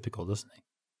stereotypical, doesn't he?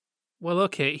 Well,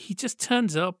 okay, he just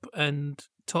turns up and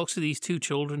talks to these two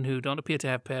children who don't appear to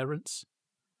have parents,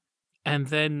 and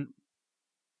then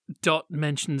Dot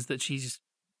mentions that she's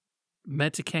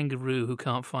met a kangaroo who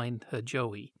can't find her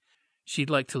Joey. She'd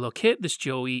like to locate this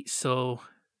Joey, so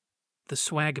the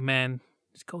swag man,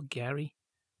 it's called Gary,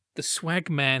 the swag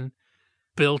man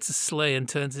builds a sleigh and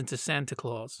turns into Santa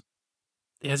Claus.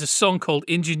 He has a song called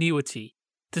Ingenuity.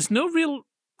 There's no real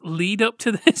lead up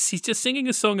to this. He's just singing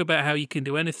a song about how you can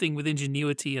do anything with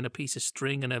ingenuity and a piece of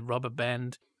string and a rubber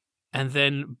band, and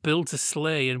then builds a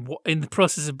sleigh, and in the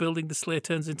process of building the sleigh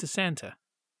turns into Santa.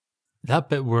 That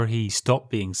bit where he stopped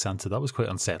being Santa, that was quite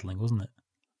unsettling, wasn't it?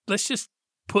 Let's just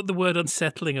put the word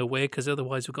unsettling away, because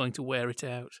otherwise we're going to wear it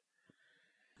out.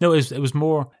 No,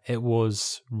 it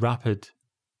was rapid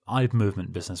eye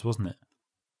movement business, wasn't it?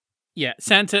 Yeah,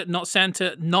 Santa, not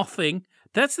Santa, nothing.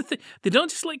 That's the thing. They don't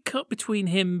just cut between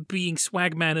him being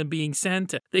Swagman and being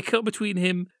Santa. They cut between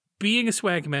him being a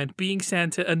Swagman, being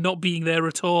Santa, and not being there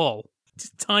at all.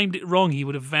 Just timed it wrong. He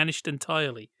would have vanished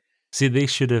entirely. See, they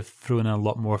should have thrown in a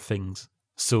lot more things.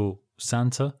 So,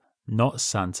 Santa, not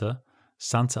Santa,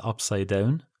 Santa upside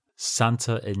down,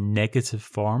 Santa in negative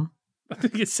form. I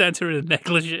think it's Santa in a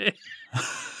negligee.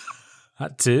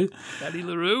 That too. Daddy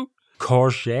LaRue.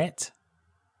 Courgette.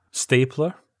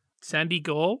 Stapler. Sandy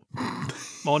Gall.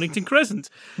 Mornington Crescent.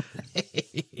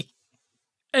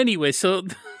 Anyway, so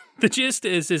the gist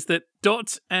is that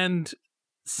Dot and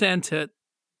Santa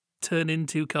turn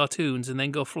into cartoons and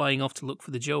then go flying off to look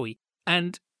for the Joey.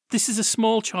 And this is a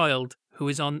small child who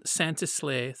is on Santa's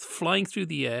sleigh, flying through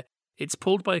the air. It's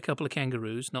pulled by a couple of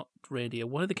kangaroos, not reindeer.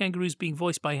 One of the kangaroos being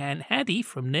voiced by Aunt Hattie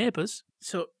from Neighbours.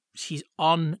 So she's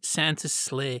on Santa's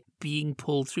sleigh, being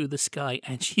pulled through the sky,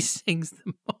 and she sings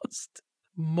the most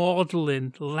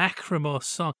maudlin, lachrymose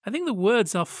song. I think the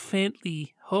words are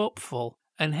faintly hopeful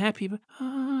and happy, but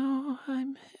oh,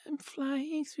 I'm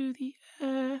flying through the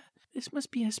air. This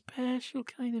must be a special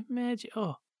kind of magic.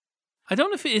 Oh, I don't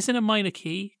know if it is in a minor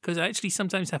key, because I actually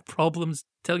sometimes have problems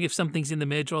telling if something's in the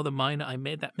major or the minor. I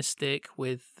made that mistake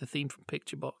with the theme from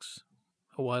Picture Box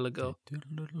a while ago.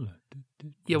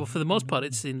 Yeah, well, for the most part,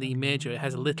 it's in the major. It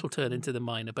has a little turn into the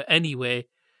minor. But anyway,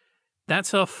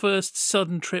 that's our first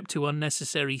sudden trip to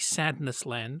unnecessary sadness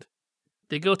land.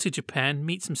 They go to Japan,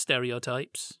 meet some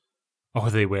stereotypes. Oh,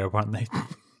 they were, weren't they?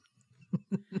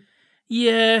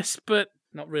 Yes, but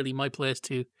not really my place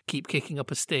to keep kicking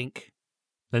up a stink.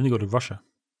 Then they go to Russia.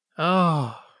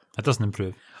 Oh. That doesn't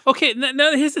improve. Okay,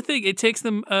 now here's the thing. It takes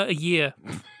them a year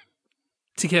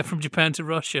to get from Japan to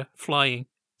Russia, flying.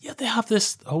 Yeah, they have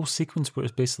this whole sequence where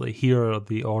it's basically here are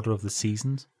the order of the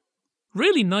seasons.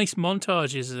 Really nice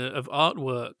montages of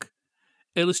artwork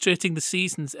illustrating the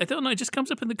seasons. I don't know, it just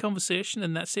comes up in the conversation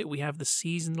and that's it. We have the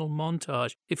seasonal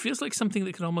montage. It feels like something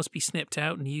that could almost be snipped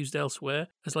out and used elsewhere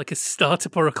as like a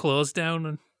startup or a close down.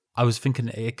 And I was thinking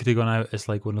it could have gone out as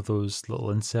like one of those little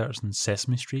inserts in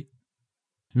Sesame Street.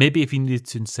 Maybe if you needed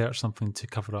to insert something to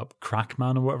cover up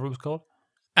Crackman or whatever it was called.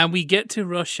 And we get to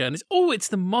Russia and it's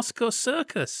the Moscow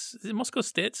Circus. Is it Moscow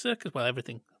State Circus? Well,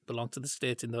 everything belonged to the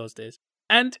state in those days.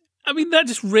 And I mean, that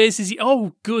just raises you.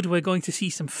 Oh, good, we're going to see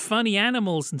some funny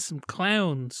animals and some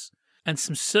clowns and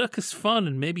some circus fun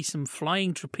and maybe some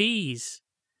flying trapeze.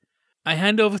 I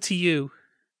hand over to you.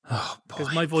 Oh, boy.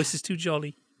 Because my voice is too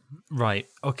jolly. Right,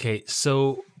 okay,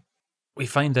 so we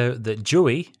find out that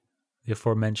Joey, the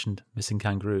aforementioned missing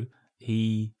kangaroo,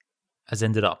 he has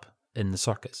ended up in the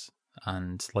circus.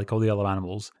 And like all the other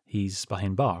animals, he's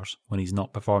behind bars when he's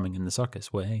not performing in the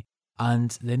circus way.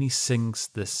 And then he sings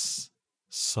this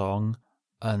song,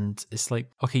 and it's like,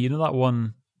 okay, you know that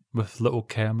one with Little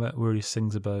Kermit, where he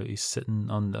sings about he's sitting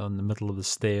on the middle of the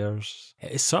stairs.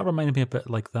 It sort of reminded me a bit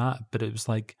like that, but it was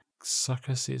like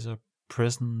circuses are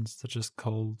prisons. They're just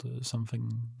called something.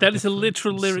 That is a different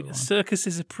literal and lyric. so A on. circus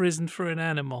is a prison for an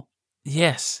animal.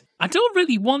 Yes. I don't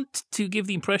really want to give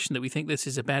the impression that we think this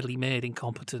is a badly made,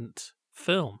 incompetent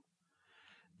film.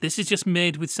 This is just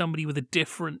made with somebody with a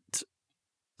different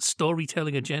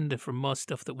storytelling agenda from most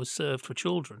stuff that was served for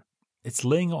children. It's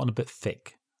laying it on a bit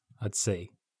thick, I'd say.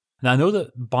 Now, I know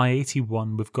that by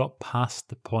 81, we've got past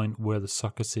the point where the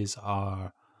circuses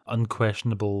are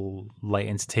unquestionable light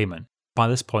entertainment. By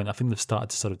this point, I think they've started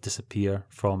to sort of disappear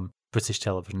from British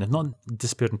television. They've not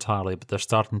disappeared entirely, but they're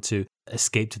starting to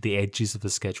escape to the edges of the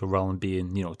schedule rather than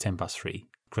being, 3,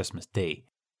 Christmas Day.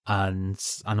 And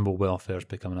animal welfare is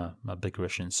becoming a bigger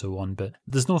issue and so on. But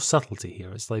there's no subtlety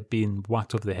here. It's like being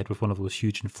whacked over the head with one of those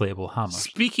huge inflatable hammers.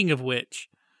 Speaking of which,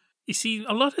 you see,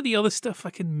 a lot of the other stuff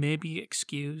I can maybe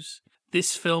excuse.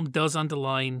 This film does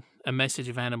underline a message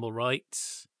of animal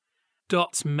rights.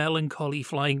 Dot's melancholy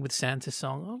flying with Santa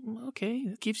song, oh, okay,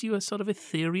 it gives you a sort of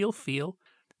ethereal feel.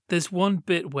 There's one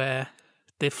bit where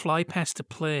they fly past a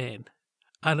plane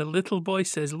and a little boy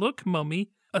says, "Look, Mummy,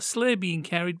 a sleigh being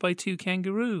carried by 2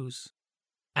 kangaroos."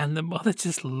 And the mother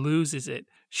just loses it.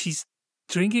 She's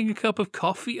drinking a cup of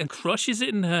coffee and crushes it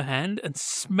in her hand and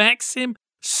smacks him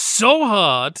so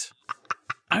hard.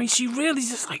 I mean, she really is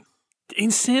just like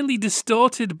insanely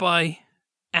distorted by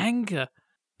anger.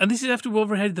 And this is after we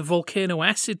overhead the volcano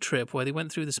acid trip where they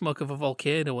went through the smoke of a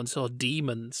volcano and saw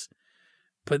demons.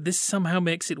 But this somehow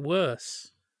makes it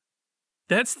worse.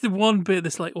 That's the one bit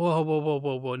that's like,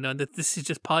 whoa. No, this is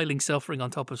just piling suffering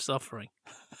on top of suffering.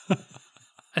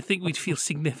 I think we'd feel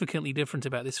significantly different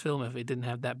about this film if it didn't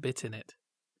have that bit in it.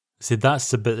 See, that's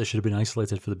the bit that should have been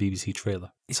isolated for the BBC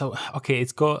trailer. So, okay,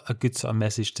 it's got a good sort of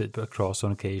message to put across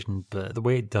on occasion, but the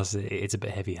way it does it, it's a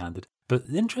bit heavy-handed. But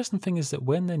the interesting thing is that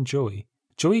when then Joey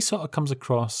sort of comes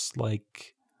across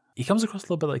like, he comes across a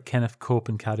little bit like Kenneth Cope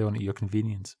and Carry On at Your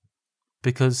Convenience.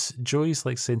 Because Joey's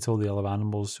like saying to all the other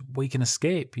animals, we can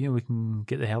escape, we can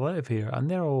get the hell out of here. And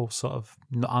they're all sort of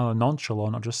either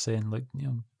nonchalant or just saying, like,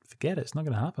 forget it, it's not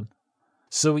going to happen.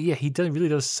 So, yeah, he really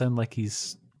does sound like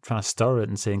he's trying to stir it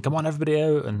and saying, come on, everybody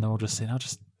out. And they're all just saying,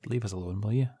 just leave us alone,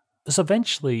 will you? So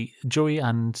eventually, Joey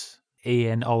and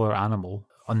AN, other animal,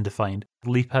 undefined,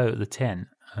 leap out of the tent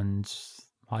and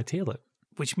hightail it.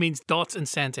 Which means Dot and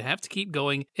Santa have to keep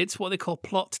going. It's what they call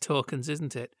plot tokens,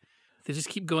 isn't it? They just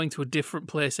keep going to a different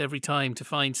place every time to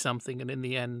find something, and in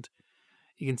the end,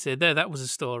 you can say, that was a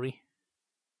story.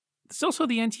 There's also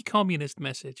the anti-communist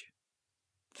message.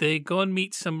 They go and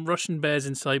meet some Russian bears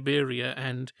in Siberia,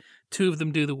 and 2 of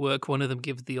them do the work, 1 of them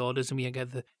gives the orders, and we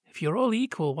get if you're all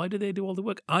equal, why do they do all the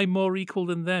work? I'm more equal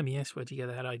than them. Yes, where'd you get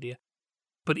that idea?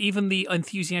 But even the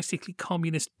enthusiastically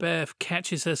communist bear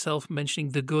catches herself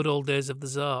mentioning the good old days of the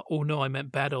Tsar. Oh no, I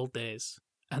meant bad old days.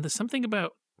 And there's something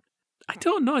about, I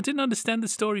don't know, I didn't understand the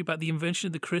story about the invention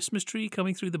of the Christmas tree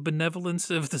coming through the benevolence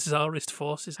of the Tsarist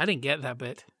forces. I didn't get that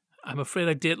bit. I'm afraid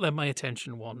I did let my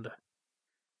attention wander.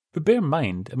 But bear in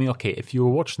mind, I mean, okay, if you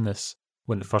were watching this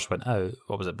when it first went out,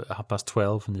 what was it, about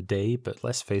 12:30 in the day? But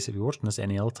let's face it, if you're watching this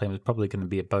any other time, it's probably going to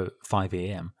be about 5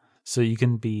 a.m. So you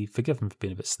can be forgiven for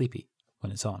being a bit sleepy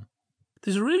when it's on.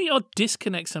 There's a really odd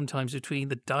disconnect sometimes between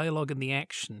the dialogue and the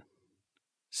action.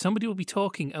 Somebody will be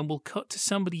talking and we'll cut to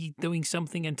somebody doing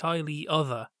something entirely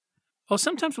other. Or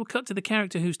sometimes we'll cut to the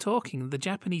character who's talking. The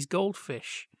Japanese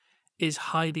goldfish is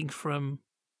hiding from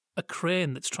a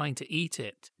crane that's trying to eat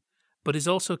it, but is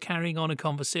also carrying on a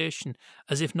conversation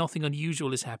as if nothing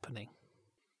unusual is happening.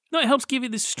 No, it helps give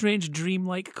it this strange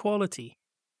dreamlike quality.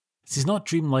 This is not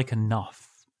dreamlike enough.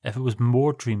 If it was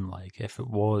more dreamlike, if it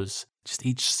was just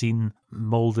each scene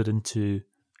moulded into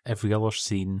every other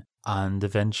scene, and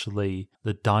eventually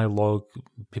the dialogue,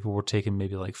 people were taking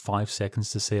maybe like 5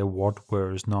 seconds to say a word,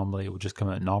 whereas normally it would just come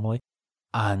out normally.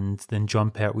 And then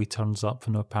John Pertwee turns up for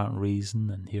no apparent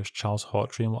reason, and here's Charles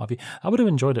Hawtrey and what have you. I would have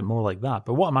enjoyed it more like that,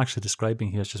 but what I'm actually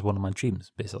describing here is just one of my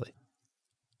dreams, basically.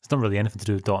 It's not really anything to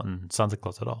do with Dot and Santa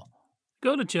Claus at all.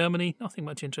 Go to Germany, nothing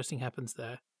much interesting happens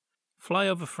there. Fly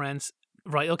over France.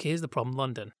 Right, okay, here's the problem,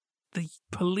 London. The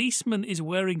policeman is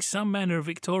wearing some manner of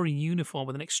Victorian uniform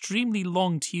with an extremely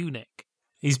long tunic.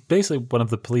 He's basically one of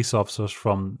the police officers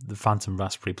from the Phantom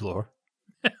Raspberry Blower.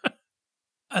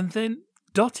 And then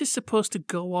Dot is supposed to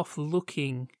go off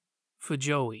looking for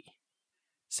Joey.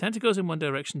 Santa goes in one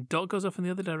direction, Dot goes off in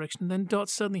the other direction, then Dot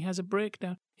suddenly has a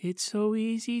breakdown. It's so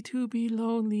easy to be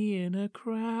lonely in a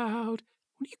crowd.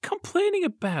 What are you complaining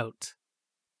about?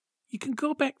 You can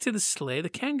go back to the sleigh. The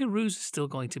kangaroos are still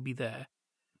going to be there.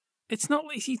 It's not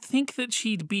like you'd think that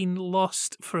she'd been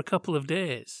lost for a couple of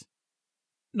days.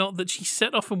 Not that she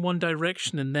set off in one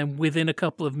direction and then within a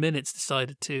couple of minutes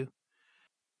decided to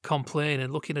complain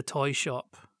and look in a toy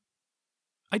shop.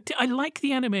 I like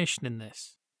the animation in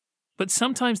this, but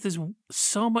sometimes there's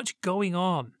so much going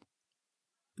on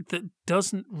that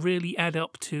doesn't really add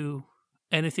up to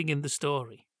anything in the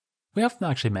story. We haven't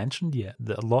actually mentioned yet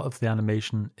that a lot of the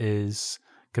animation is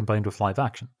combined with live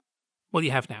action. Well,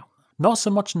 you have now. Not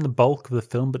so much in the bulk of the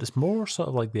film, but it's more sort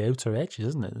of like the outer edges,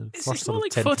 isn't it? It's more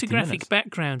like photographic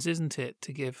backgrounds, isn't it,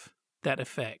 to give that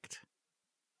effect?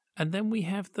 And then we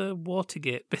have the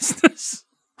Watergate business.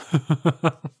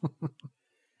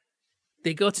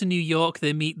 They go to New York,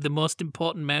 they meet the most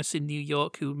important mouse in New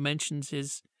York who mentions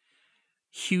his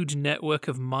huge network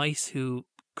of mice who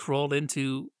crawl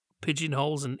into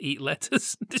pigeonholes and eat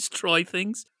lettuce and destroy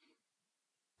things.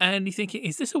 And you're thinking,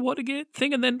 is this a Watergate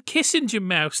thing? And then Kissinger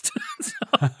Mouse turns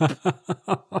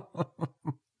up.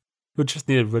 We just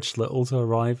needed Rich Little to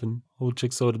arrive and old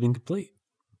Jigsaw would have been complete.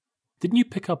 Didn't you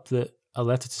pick up that A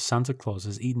Letter to Santa Claus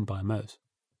is eaten by a mouse?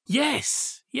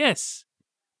 Yes.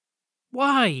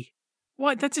 Why?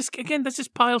 That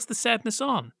just piles the sadness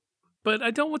on. But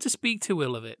I don't want to speak too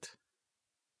ill of it.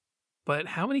 But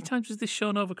how many times was this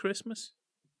shown over Christmas?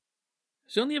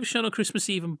 It was only ever shown on Christmas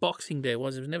Eve and Boxing Day,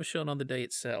 was it? It was never shown on the day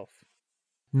itself.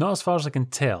 Not as far as I can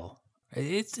tell.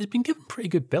 It's been given pretty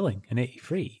good billing in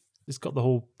 '83. It's got the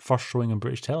whole first showing on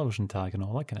British television tag and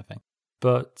all that kind of thing.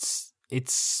 But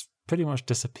it's pretty much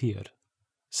disappeared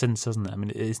since, hasn't it? I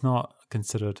mean, it's not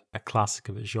considered a classic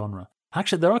of its genre.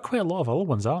 Actually, there are quite a lot of other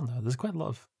ones, aren't there? There's quite a lot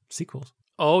of sequels.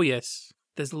 Oh, yes.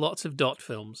 There's lots of dot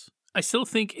films. I still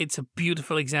think it's a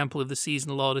beautiful example of the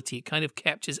seasonal oddity. It kind of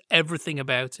captures everything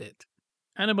about it.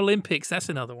 Animal Olympics, that's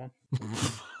another one.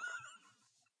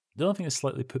 The only thing that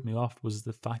slightly put me off was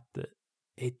the fact that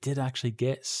it did actually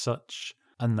get such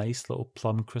a nice little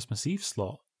plum Christmas Eve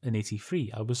slot in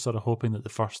 '83. I was sort of hoping that the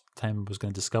first time I was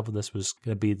going to discover this was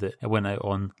going to be that it went out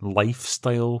on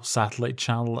Lifestyle satellite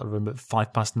channel at around about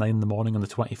 9:05 in the morning on the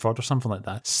 23rd or something like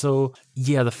that. So,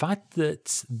 yeah, the fact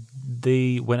that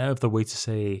they went out of their way to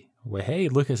say, well, hey,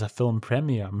 look, it's a film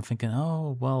premiere, I'm thinking,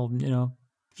 oh, well,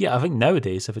 yeah, I think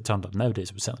nowadays, if it turned up nowadays,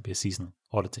 it would certainly be a seasonal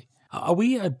oddity. Are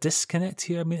we at a disconnect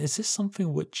here? I mean, is this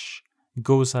something which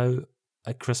goes out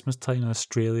at Christmas time in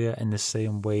Australia in the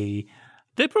same way?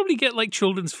 They probably get like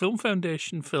Children's Film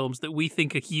Foundation films that we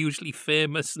think are hugely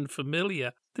famous and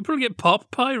familiar. They probably get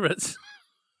Pop Pirates.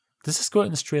 Does this go out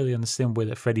in Australia in the same way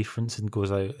that Freddie Prinze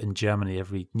goes out in Germany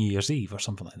every New Year's Eve or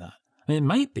something like that? I mean, it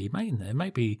might be, mightn't it? It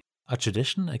might be a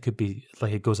tradition. It could be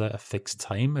like it goes out a fixed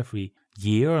time every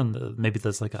year, and maybe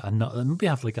there's like maybe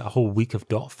have like a whole week of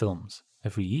dot films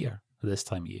every year at this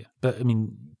time of year. But I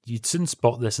mean, you'd soon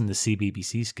spot this in the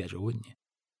CBBC schedule, wouldn't you?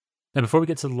 Now, before we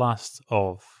get to the last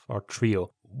of our trio,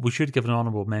 we should give an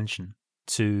honourable mention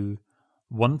to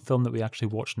one film that we actually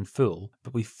watched in full,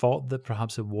 but we thought that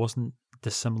perhaps it wasn't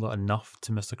dissimilar enough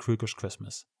to Mr. Kruger's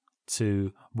Christmas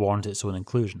to warrant its own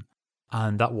inclusion.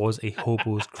 And that was A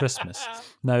Hobo's Christmas.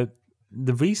 Now,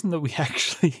 the reason that we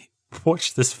actually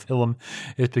watched this film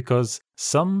is because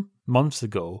some months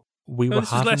ago we were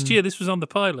this was last year. This was on the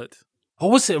pilot. Oh,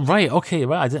 was it? Right. Okay.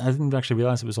 Right. I didn't actually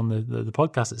realise it was on the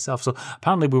podcast itself. So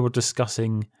apparently we were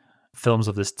discussing films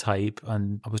of this type,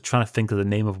 and I was trying to think of the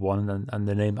name of one, and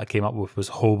the name I came up with was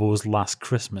Hobo's Last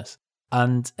Christmas.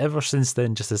 And ever since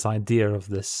then, just this idea of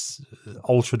this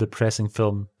ultra depressing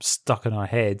film stuck in our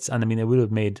heads. And I mean, it would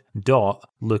have made Dot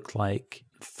look like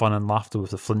fun and laughter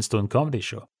with the Flintstone comedy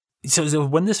show. So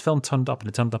when this film turned up, and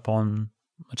it turned up on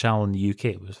a channel in the UK,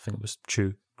 I think it was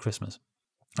True Christmas,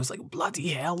 I was like, bloody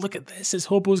hell, look at this, it's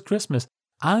Hobo's Christmas.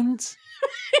 And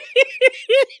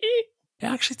it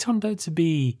actually turned out to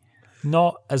be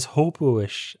not as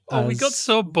hobo-ish as we got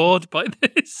so bored by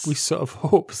this. We sort of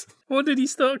hoped. What did he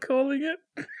start calling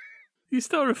it? He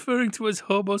started referring to it as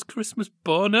Hobo's Christmas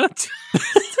Boner.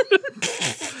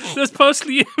 That's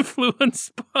partially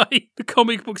influenced by the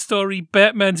comic book story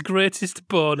Batman's Greatest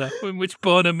Boner, in which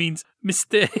boner means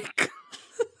mistake.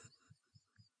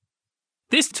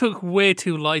 This took way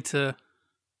too light a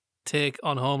take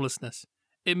on homelessness.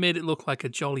 It made it look like a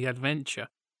jolly adventure.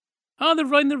 Oh, they're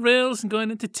riding the rails and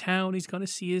going into town. He's going to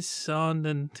see his son,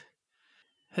 and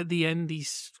at the end,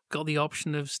 he's got the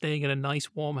option of staying in a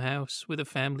nice warm house with a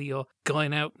family or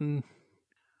going out and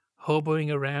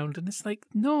hoboing around. And it's like,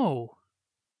 no.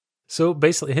 So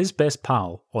basically, his best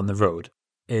pal on the road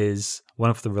is one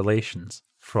of the relations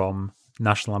from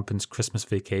National Lampoon's Christmas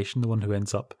Vacation, the one who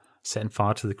ends up setting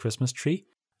fire to the Christmas tree.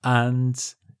 And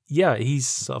yeah, he's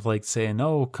sort of like saying,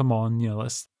 oh, come on,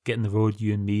 let's get in the road,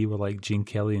 you and me. We're like Gene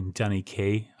Kelly and Danny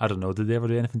Kaye. I don't know, did they ever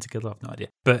do anything together? I've no idea.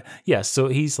 But yeah, so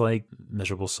he's like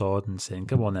miserable sod and saying,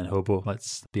 come on then, Hobo,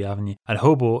 let's be having you. And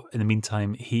Hobo, in the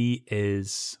meantime, he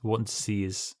is wanting to see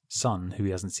his son, who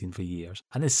he hasn't seen for years.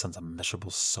 And his son's a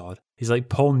miserable sod. He's like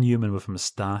Paul Newman with a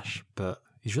moustache, but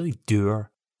he's really dour.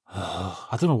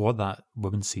 I don't know what that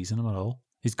woman sees in him at all.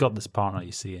 He's got this partner,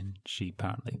 you see, and she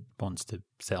apparently wants to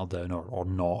settle down or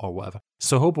not or whatever.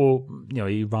 So Hobo,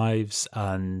 he arrives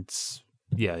and,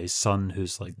 yeah, his son,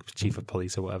 who's like chief of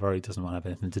police or whatever, he doesn't want to have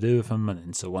anything to do with him,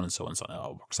 and so on and so on and so on. It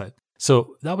all works out.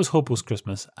 So that was Hobo's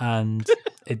Christmas, and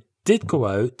it did go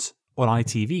out on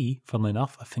ITV, funnily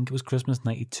enough. I think it was Christmas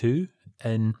 92.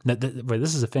 And right,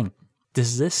 this is the thing.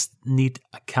 Does this need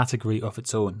a category of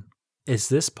its own? Is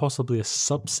this possibly a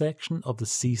subsection of the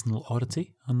seasonal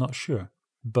oddity? I'm not sure.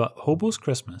 But Hobo's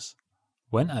Christmas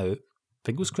went out, I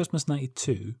think it was Christmas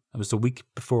 92, it was the week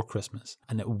before Christmas,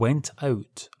 and it went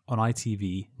out on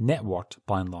ITV, networked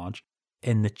by and large,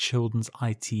 in the children's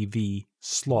ITV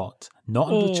slot. Not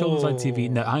under the children's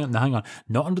ITV, no, hang on,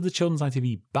 not under the children's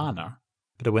ITV banner,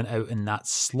 but it went out in that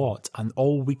slot, and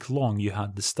all week long you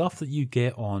had the stuff that you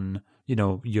get on,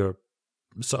 your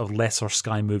sort of lesser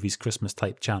Sky Movies Christmas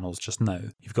type channels just now.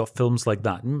 You've got films like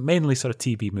that, mainly sort of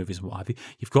TV movies and what have you.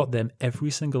 You've got them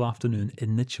every single afternoon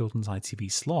in the children's ITV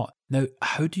slot. Now,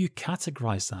 how do you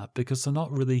categorise that? Because they're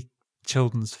not really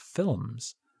children's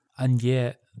films, and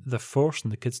yet they're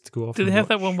forcing the kids to go off. Do they have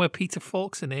that one where Peter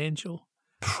Falk's an angel?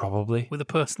 Probably. With a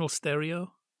personal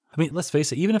stereo? I mean, let's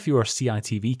face it, even if you were a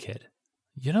CITV kid,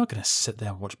 you're not going to sit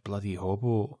there and watch bloody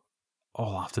Hobo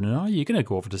all afternoon, are you? You're going to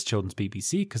go over to this children's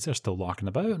BBC because they're still larking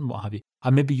about and what have you.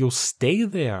 And maybe you'll stay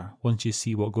there once you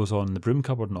see what goes on in the broom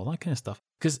cupboard and all that kind of stuff.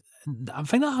 Because I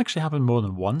think that actually happened more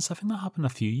than once. I think that happened a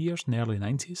few years in the early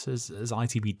 90s as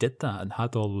ITV did that and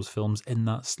had all those films in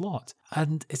that slot.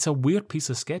 And it's a weird piece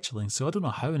of scheduling, so I don't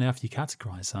know how on earth you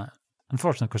categorise that.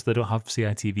 Unfortunately, of course, they don't have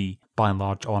CITV by and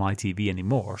large on ITV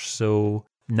anymore, so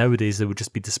nowadays they would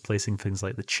just be displacing things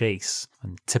like The Chase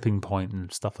and Tipping Point and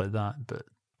stuff like that, but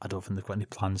I don't think they've got any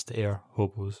plans to air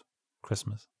Hobo's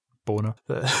Christmas. Boner.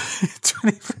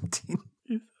 2015.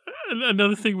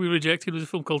 Another thing we rejected was a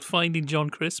film called Finding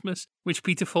John Christmas, which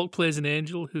Peter Falk plays an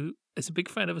angel who is a big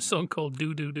fan of a song called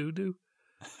Do Do Do Do.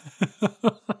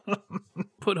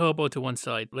 Put Hobo to one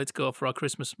side. Let's go for our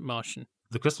Christmas Martian.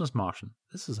 The Christmas Martian.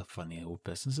 This is a funny old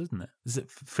business, isn't it? Is it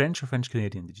French or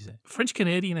French-Canadian, did you say?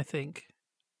 French-Canadian, I think.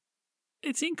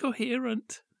 It's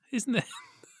incoherent, isn't it?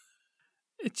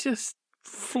 It just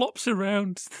flops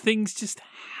around. Things just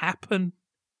happen.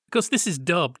 Because this is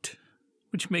dubbed,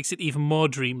 which makes it even more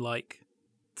dreamlike.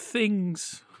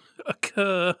 Things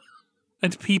occur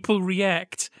and people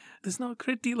react. There's not a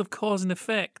great deal of cause and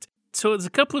effect. So there's a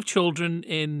couple of children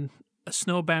in a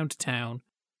snowbound town.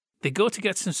 They go to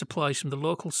get some supplies from the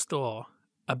local store.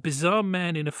 A bizarre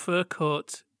man in a fur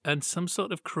coat and some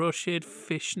sort of crocheted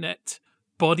fishnet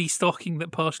body stocking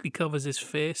that partially covers his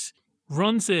face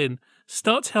runs in,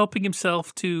 starts helping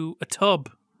himself to a tub,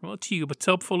 not a tube, a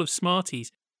tub full of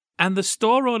Smarties, and the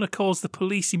store owner calls the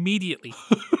police immediately.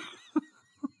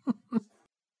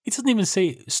 He doesn't even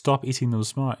say, stop eating those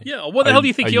Smarties. Yeah, what the hell do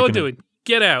you think you're doing?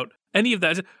 Get out. Any of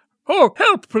that. Oh,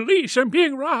 help, police, I'm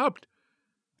being robbed.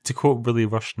 To quote Billy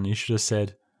Rushton, he should have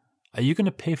said, are you going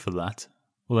to pay for that?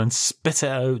 Well, then spit it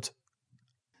out.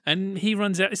 And he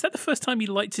runs out. Is that the first time he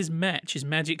lights his match, his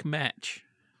magic match?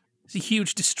 It's a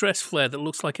huge distress flare that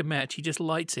looks like a match. He just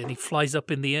lights it and he flies up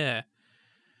in the air.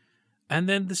 And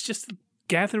then there's just a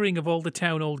gathering of all the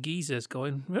town old geezers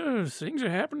going, oh, things are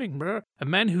happening, bro. A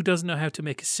man who doesn't know how to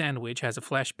make a sandwich has a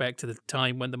flashback to the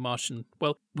time when the Martian...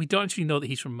 Well, we don't actually know that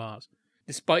he's from Mars,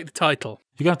 despite the title.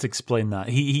 You're going to have to explain that.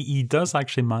 He does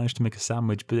actually manage to make a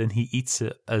sandwich, but then he eats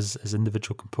it as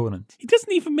individual components. He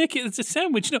doesn't even make it as a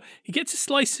sandwich. No, he gets a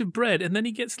slice of bread, and then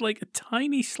he gets like a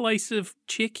tiny slice of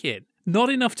chicken.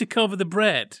 Not enough to cover the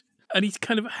bread. And he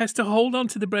kind of has to hold on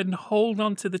to the bread and hold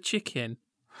on to the chicken,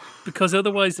 because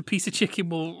otherwise the piece of chicken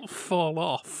will fall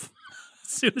off as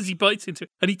soon as he bites into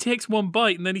it. And he takes one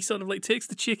bite, and then he sort of like takes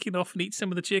the chicken off and eats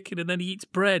some of the chicken, and then he eats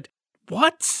bread.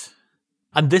 What?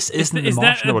 And this isn't the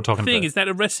Martian that we're talking about. Is that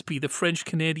a recipe, the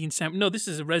French-Canadian sandwich? No, this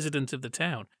is a resident of the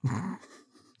town.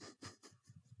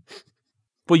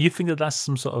 Well, you think that that's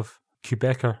some sort of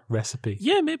Quebecer recipe?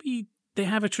 Yeah, maybe they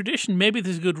have a tradition. Maybe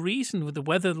there's a good reason with the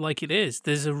weather like it is.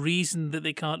 There's a reason that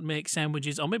they can't make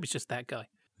sandwiches. Or maybe it's just that guy.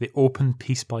 The open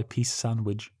piece-by-piece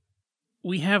sandwich.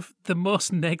 We have the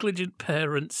most negligent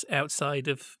parents outside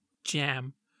of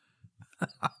jam.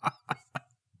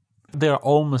 They're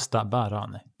almost that bad,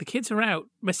 aren't they? The kids are out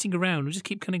messing around. We just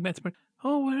keep coming back to...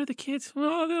 Oh, where are the kids?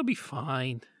 Oh, they'll be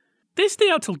fine. They stay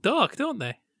out till dark, don't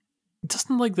they?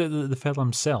 Doesn't like the fella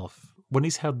himself, when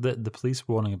he's heard the police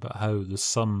warning about how there's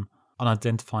some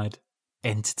unidentified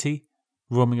entity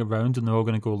roaming around and they're all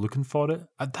going to go looking for it,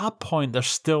 at that point they're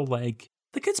still like,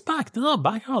 the kid's back. They're not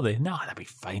back, are they? No, they'll be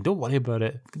fine. Don't worry about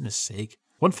it. For goodness sake.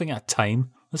 One thing at a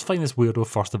time. Let's find this weirdo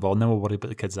first of all, and then we'll worry about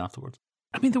the kids afterwards.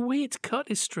 I mean, the way it's cut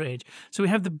is strange. So we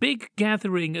have the big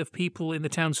gathering of people in the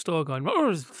town store going,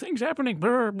 oh, things happening.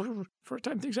 Brr, brr. First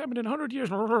time things happened in 100 years.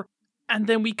 Brr. And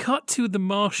then we cut to the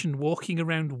Martian walking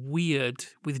around weird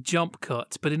with jump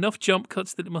cuts, but enough jump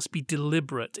cuts that it must be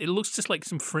deliberate. It looks just like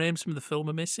some frames from the film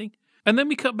are missing. And then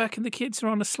we cut back and the kids are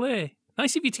on a sleigh.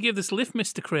 Nice of you to give this lift,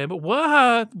 Mr. Kramer.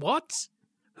 What?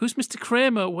 Who's Mr.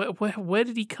 Kramer? Where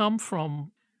did he come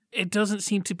from? It doesn't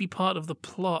seem to be part of the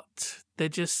plot. They're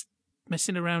just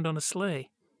messing around on a sleigh.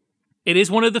 It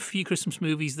is one of the few Christmas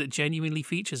movies that genuinely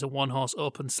features a one-horse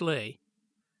open sleigh.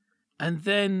 And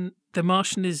then the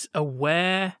Martian is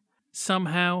aware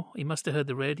somehow. He must have heard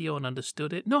the radio and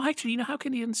understood it. No, actually, how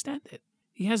can he understand it?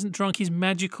 He hasn't drunk his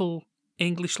magical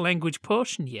English language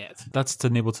potion yet. That's to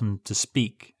enable him to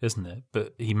speak, isn't it?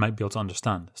 But he might be able to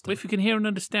understand. But if he can hear and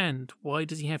understand, why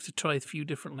does he have to try a few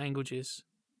different languages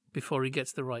before he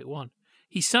gets the right one?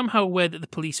 He's somehow aware that the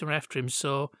police are after him,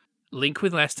 so link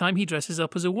with last time, he dresses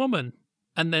up as a woman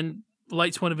and then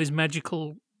lights one of his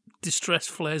magical distress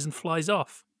flares and flies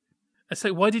off. It's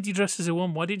like, why did you dress as a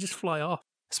woman? Why did you just fly off?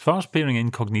 As far as appearing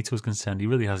incognito is concerned, he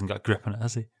really hasn't got a grip on it,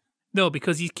 has he? No,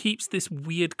 because he keeps this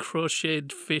weird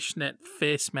crocheted fishnet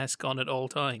face mask on at all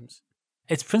times.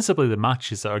 It's principally the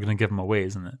matches that are going to give him away,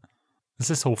 isn't it? It's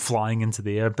this whole flying into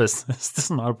the air business. This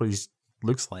isn't what he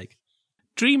looks like.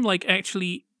 Dreamlike,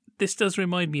 actually, this does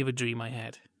remind me of a dream I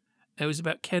had. It was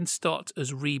about Ken Stott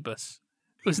as Rebus.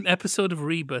 It was an episode of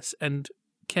Rebus, and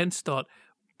Ken Stott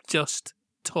just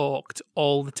talked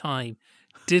all the time.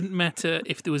 Didn't matter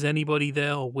if there was anybody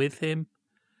there or with him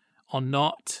or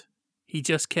not. He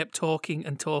just kept talking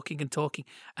and talking and talking.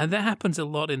 And that happens a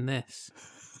lot in this.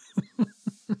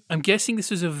 I'm guessing this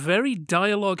was a very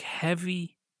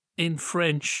dialogue-heavy in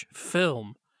French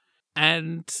film.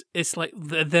 And it's like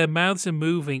their mouths are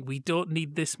moving. We don't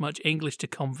need this much English to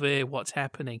convey what's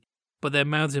happening. But their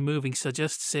mouths are moving, so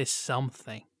just say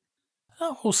something.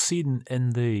 That whole scene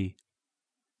in the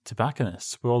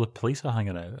tobacconist where all the police are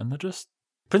hanging out, and they're just...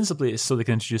 Principally, it's so they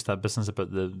can introduce that business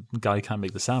about the guy who can't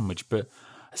make the sandwich, but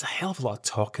there's a hell of a lot of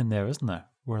talking there, isn't there?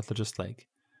 Where they're just like,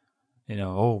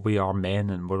 oh, we are men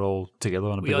and we're all together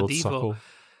on a big old circle.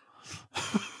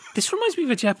 This reminds me of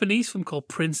a Japanese film called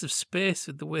Prince of Space,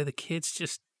 with the way the kids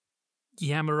just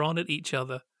yammer on at each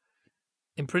other.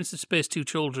 In Prince of Space, two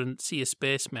children see a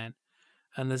spaceman,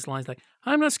 and there's lines like,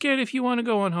 I'm not scared if you want to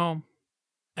go on home.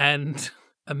 And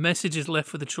a message is left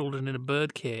for the children in a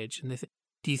bird cage, and they think,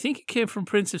 do you think it came from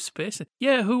Prince of Space?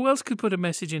 Yeah, who else could put a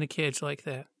message in a cage like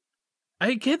that?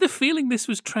 I get the feeling this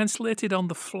was translated on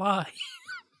the fly.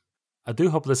 I do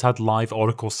hope this had live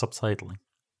Oracle subtitling.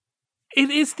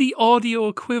 It is the audio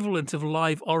equivalent of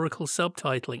live Oracle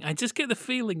subtitling. I just get the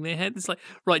feeling they had this like,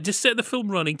 right, just set the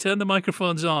film running, turn the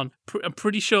microphones on. I'm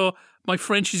pretty sure my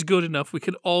French is good enough. We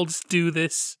can all just do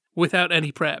this without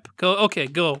any prep. Go.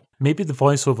 Maybe the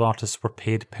voiceover artists were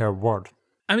paid per word.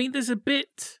 I mean, there's a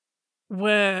bit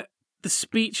where the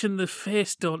speech and the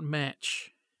face don't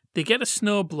match. They get a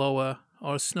snowblower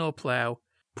or a snowplow,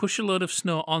 push a load of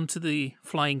snow onto the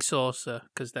flying saucer,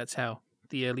 because that's how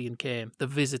the alien came. The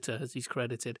visitor, as he's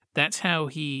credited. That's how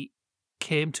he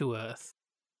came to Earth.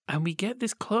 And we get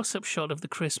this close-up shot of the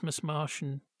Christmas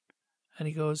Martian. And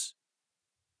he goes,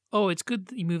 oh, it's good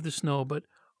that you moved the snow, but,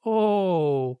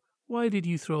 oh, why did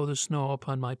you throw the snow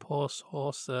upon my poor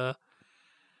saucer?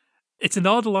 It's an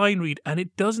odd line read, and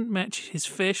it doesn't match his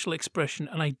facial expression,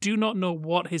 and I do not know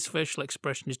what his facial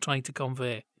expression is trying to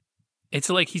convey. It's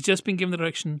like he's just been given the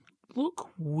direction,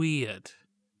 look weird.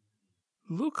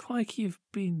 Look like you've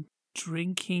been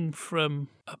drinking from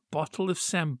a bottle of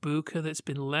Sambuca that's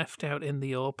been left out in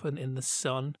the open in the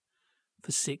sun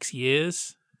for 6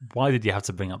 years. Why did you have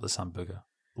to bring up the Sambuca?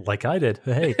 Like I did.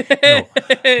 Hey.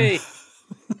 Hey.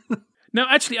 No,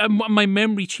 actually, my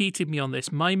memory cheated me on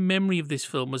this. My memory of this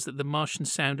film was that the Martian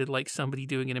sounded like somebody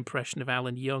doing an impression of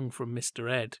Alan Young from Mr.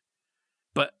 Ed.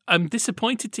 But I'm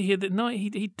disappointed to hear that, no, he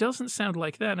doesn't sound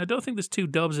like that. And I don't think there's 2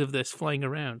 dubs of this flying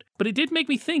around. But it did make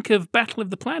me think of Battle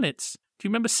of the Planets. Do you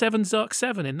remember 7 Zark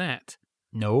 7 in that?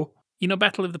 No. You know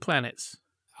Battle of the Planets?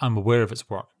 I'm aware of its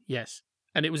work. Yes.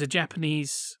 And it was a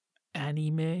Japanese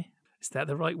anime. Is that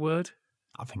the right word?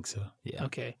 I think so, yeah.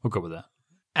 Okay. We'll go with that.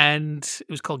 And it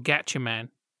was called Gatchaman.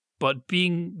 But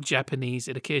being Japanese,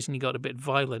 it occasionally got a bit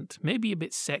violent, maybe a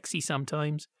bit sexy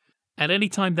sometimes. And any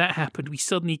time that happened, we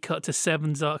suddenly cut to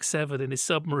Seven's Arc 7 in his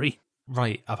submarine.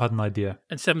 Right, I've had an idea.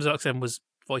 And Seven's Arc 7 was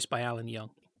voiced by Alan Young.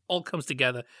 All comes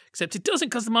together, except it doesn't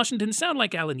because the Martian didn't sound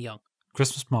like Alan Young.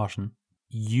 Christmas Martian,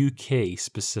 UK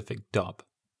specific dub.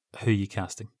 Who are you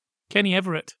casting? Kenny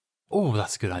Everett. Oh,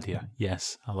 that's a good idea.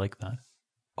 Yes, I like that.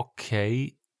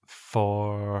 Okay,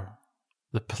 for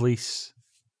the police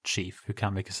chief who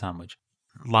can't make a sandwich,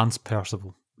 Lance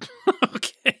Percival.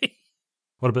 Okay.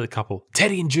 What about the couple?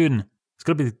 Teddy and June. It's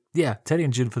got to be, Teddy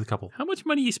and June for the couple. How much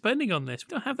money are you spending on this?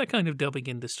 We don't have that kind of dubbing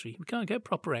industry. We can't get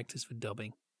proper actors for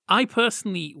dubbing. I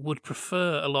personally would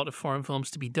prefer a lot of foreign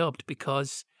films to be dubbed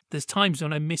because there's times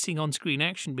when I'm missing on-screen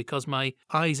action because my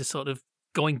eyes are sort of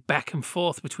going back and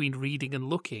forth between reading and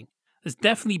looking. There's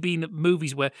definitely been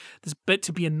movies where there's meant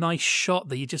to be a nice shot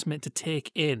that you're just meant to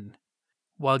take in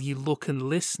while you look and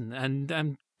listen, and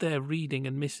I'm there reading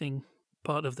and missing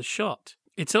part of the shot.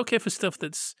 It's okay for stuff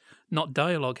that's not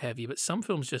dialogue heavy, but some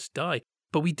films just die.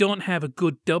 But we don't have a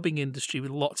good dubbing industry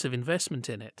with lots of investment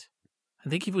in it. I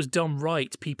think if it was done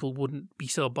right, people wouldn't be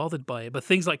so bothered by it. But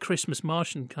things like Christmas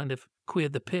Martian kind of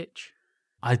queered the pitch.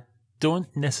 I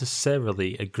don't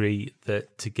necessarily agree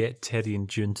that to get Teddy and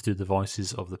June to do the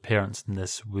voices of the parents in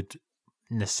this would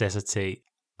necessitate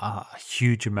a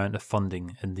huge amount of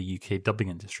funding in the UK dubbing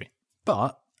industry.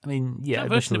 But, I mean, yeah. That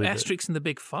version of Asterix and the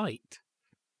Big Fight.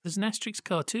 There's an Asterix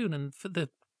cartoon, and for the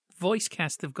voice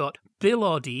cast, they've got Bill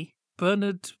Oddie,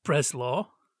 Bernard Bresslaw,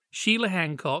 Sheila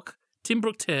Hancock, Tim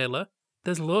Brooke Taylor.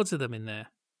 There's loads of them in there.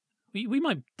 We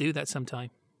might do that sometime.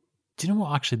 Do you know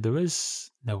what actually there is?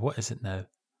 No, what is it now?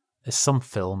 It's some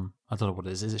film. I don't know what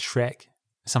it is. Is it Shrek?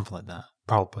 Something like that.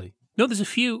 Probably. No, there's a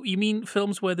few. You mean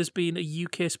films where there's been a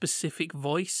UK-specific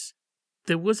voice?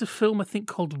 There was a film, I think,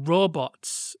 called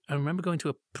Robots. I remember going to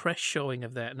a press showing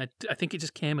of that, and I think it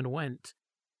just came and went.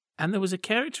 And there was a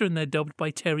character in there dubbed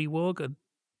by Terry Wogan.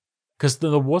 Because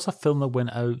there was a film that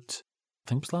went out, I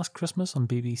think it was last Christmas on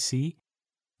BBC,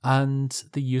 and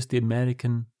they used the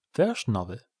American version of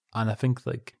it. And I think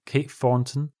like Kate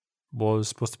Thornton was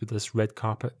supposed to be this red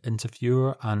carpet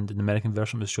interviewer, and in the American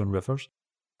version it was Joan Rivers.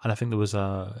 And I think there was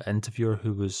an interviewer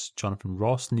who was Jonathan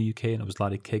Ross in the UK, and it was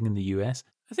Larry King in the US.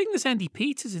 I think there's Andy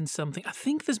Peters in something. I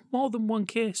think there's more than one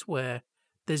case where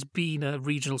there's been a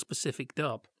regional specific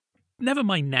dub. Never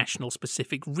mind national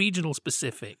specific, regional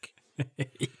specific.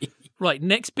 Right,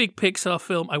 next big Pixar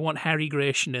film, I want Harry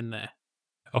Gratian in there.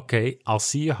 Okay, I'll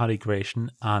see you, Harry Gratian,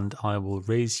 and I will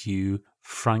raise you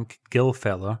Frank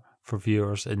Gilfeller for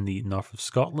viewers in the north of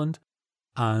Scotland,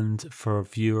 and for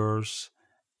viewers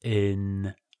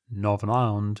in Northern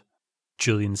Ireland,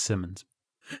 Julian Simmons.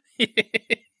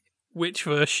 Which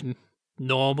version?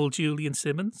 Normal Julian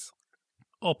Simmons?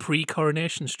 Or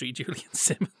pre-Coronation Street Julian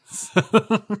Simmons?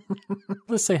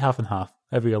 Let's say half and half,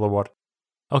 every other word.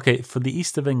 Okay, for the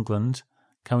east of England,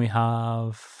 can we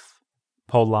have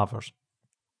Paul Lavers?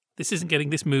 This isn't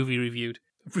getting this movie reviewed.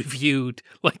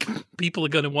 Like, people are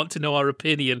going to want to know our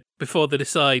opinion before they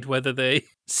decide whether they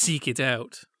seek it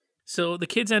out. So the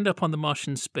kids end up on the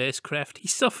Martian spacecraft. He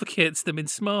suffocates them in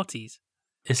Smarties.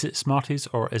 Is it Smarties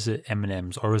or is it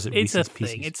M&M's or is it Reese's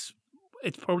Pieces?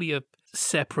 It's probably a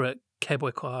separate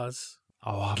Quebecois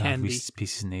Oh, I haven't candy. had Reese's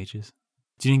Pieces in ages.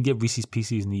 Do you get Reese's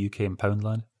Pieces in the UK in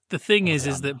Poundland? The thing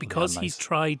is that because he's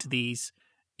tried these,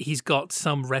 he's got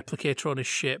some replicator on his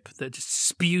ship that just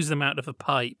spews them out of a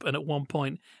pipe. And at one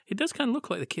point, it does kind of look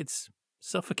like the kids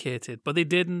suffocated, but they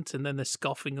didn't. And then they're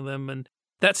scoffing at them. And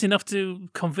that's enough to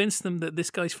convince them that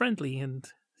this guy's friendly and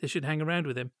they should hang around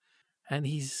with him. And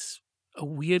he's a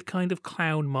weird kind of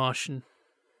clown Martian.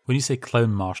 When you say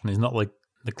clown Martian, he's not like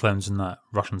the clowns in that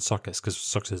Russian circus, because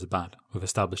circuses are bad. We've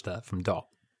established that from Doc.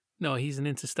 No, he's an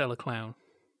interstellar clown.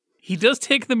 He does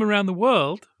take them around the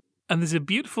world, and there's a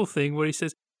beautiful thing where he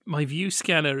says, my view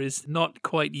scanner is not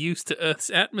quite used to Earth's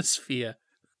atmosphere.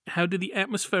 How do the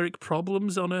atmospheric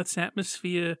problems on Earth's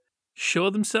atmosphere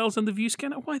show themselves on the view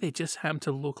scanner? Why, they just happen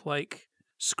to look like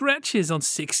scratches on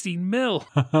 16 mil.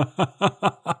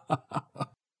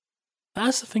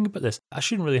 That's the thing about this. I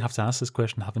shouldn't really have to ask this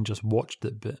question having just watched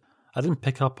it, but I didn't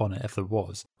pick up on it if there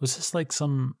was. Was this like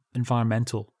some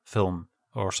environmental film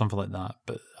or something like that?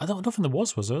 But I don't think there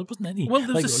was there? There wasn't any. Well,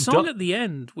 there's a song at the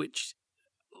end which,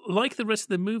 like the rest of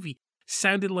the movie,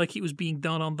 sounded like it was being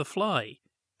done on the fly.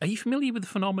 Are you familiar with the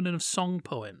phenomenon of song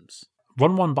poems?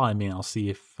 Run one by me and I'll see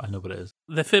if I know what it is.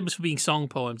 They're famous for being song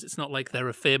poems. It's not like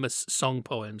they're famous song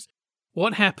poems.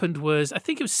 What happened was, I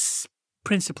think it was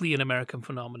principally an American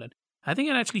phenomenon. I think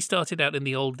it actually started out in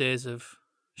the old days of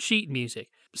sheet music.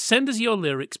 Send us your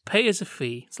lyrics, pay us a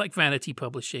fee. It's like vanity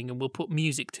publishing, and we'll put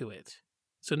music to it.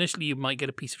 So initially you might get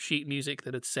a piece of sheet music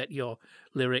that had set your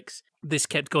lyrics. This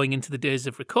kept going into the days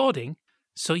of recording,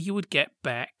 so you would get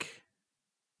back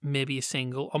maybe a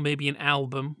single or maybe an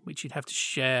album, which you'd have to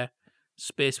share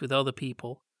space with other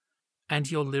people,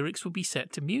 and your lyrics would be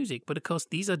set to music. But of course,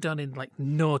 these are done in like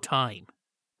no time.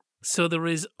 So there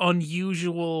is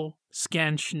unusual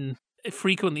scansion. It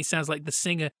frequently sounds like the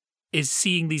singer is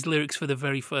seeing these lyrics for the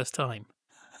very first time.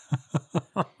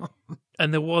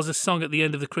 And there was a song at the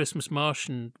end of the Christmas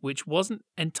Martian which wasn't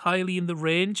entirely in the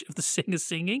range of the singer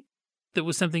singing. There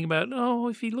was something about, oh,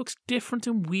 if he looks different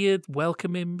and weird,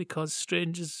 welcome him because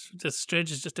stranger's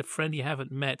just a friend you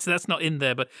haven't met. So that's not in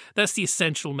there, but that's the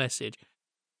essential message.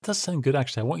 It does sound good,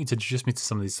 actually. I want you to introduce me to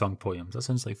some of these song poems. That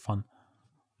sounds like fun.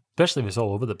 Especially if it's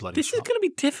all over the bloody This shop. is going to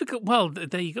be difficult. Well,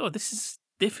 there you go. This is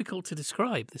difficult to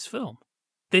describe, this film.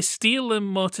 They steal a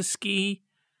motor ski,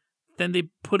 then they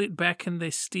put it back and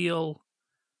they steal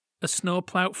a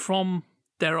snowplow from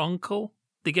their uncle.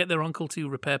 They get their uncle to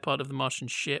repair part of the Martian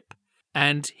ship,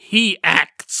 and he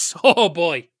acts. Oh,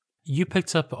 boy. You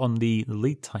picked up on the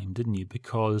lead time, didn't you?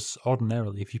 Because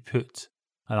ordinarily, if you put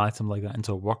an item like that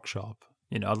into a workshop,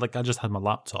 you know, like I just had my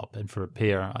laptop in for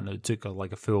repair, and it took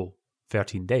like a full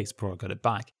 13 days before I got it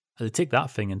back. And they take that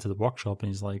thing into the workshop, and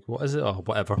he's like, what is it? Oh,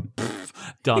 whatever.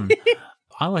 Done.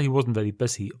 Either he wasn't very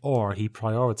busy, or he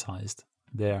prioritized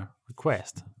their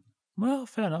request. Well,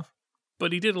 fair enough.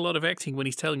 But he did a lot of acting when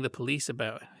he's telling the police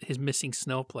about his missing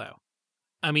snowplow.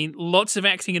 I mean, lots of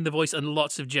acting in the voice and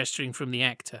lots of gesturing from the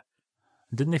actor.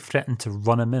 Didn't they threaten to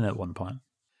run him in at one point?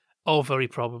 Oh, very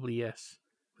probably, yes.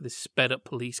 With his sped-up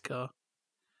police car.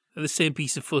 The same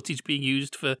piece of footage being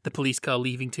used for the police car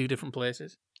leaving two different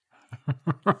places.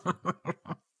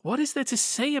 What is there to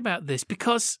say about this?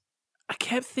 Because I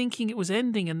kept thinking it was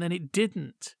ending and then it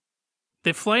didn't.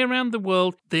 They fly around the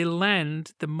world, they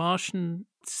land, the Martian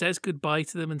says goodbye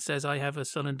to them and says, I have a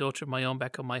son and daughter of my own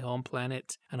back on my home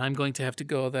planet, and I'm going to have to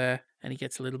go there. And he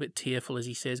gets a little bit tearful as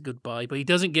he says goodbye, but he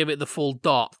doesn't give it the full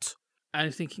dot. And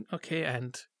I'm thinking, okay,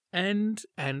 and,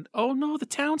 oh no, the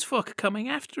townsfolk are coming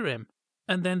after him.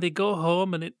 And then they go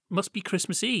home, and it must be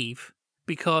Christmas Eve,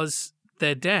 because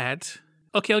their dad...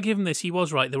 Okay, I'll give him this, he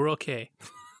was right, they were okay.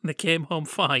 They came home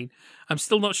fine. I'm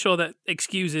still not sure that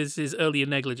excuses his earlier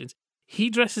negligence. He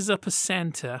dresses up as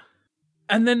Santa,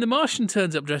 and then the Martian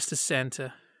turns up dressed as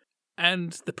Santa,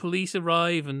 and the police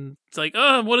arrive, and it's like,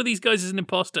 oh, one of these guys is an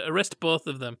imposter, arrest both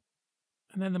of them.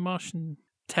 And then the Martian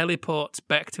teleports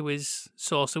back to his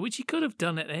saucer, which he could have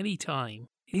done at any time.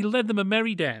 He led them a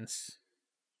merry dance.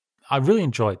 I really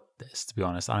enjoyed this, to be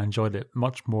honest. I enjoyed it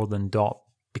much more than Dot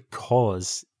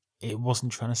because it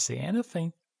wasn't trying to say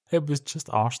anything. It was just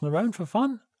arsing around for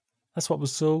fun. That's what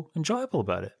was so enjoyable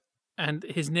about it. And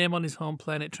his name on his home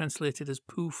planet translated as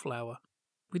Poo Flower.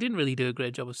 We didn't really do a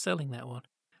great job of selling that one.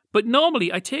 But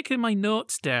normally I take my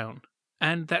notes down,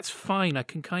 and that's fine. I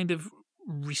can kind of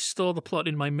restore the plot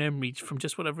in my memory from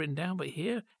just what I've written down. But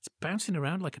here, it's bouncing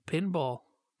around like a pinball.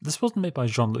 This wasn't made by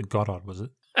Jean-Luc Godard, was it?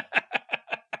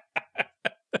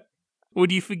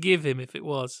 Would you forgive him if it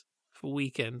was for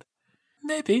Weekend?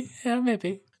 Maybe, yeah,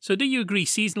 maybe. So do you agree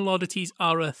seasonal oddities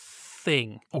are a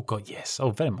thing? Oh God, yes.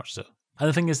 Oh, very much so. And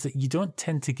the thing is that you don't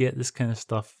tend to get this kind of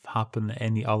stuff happen at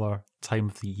any other time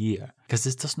of the year, because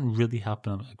this doesn't really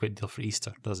happen a great deal for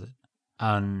Easter, does it?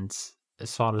 And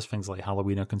as far as things like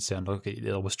Halloween are concerned, okay,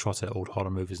 they always trot out old horror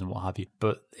movies and what have you,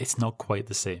 but it's not quite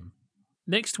the same.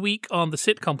 Next week on the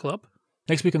Sitcom Club.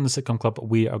 Next week on the Sitcom Club,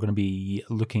 we are going to be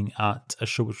looking at a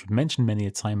show which we've mentioned many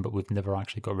a time, but we've never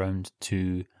actually got around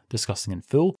to discussing in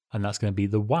full, and that's going to be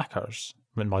The Whackers,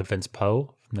 written by Vince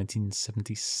Powell from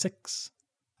 1976.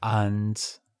 And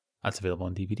that's available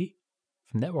on DVD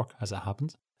from Network, as it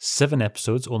happens. 7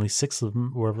 episodes, only 6 of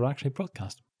them were ever actually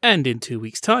broadcast. And in 2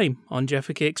 weeks' time, on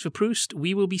Jaffa Cakes for Proust,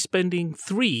 we will be spending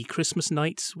 3 Christmas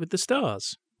nights with the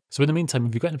stars. So in the meantime,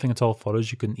 if you've got anything at all for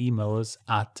us, you can email us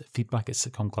at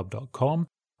feedback@sitcomclub.com,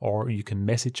 or you can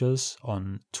message us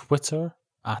on Twitter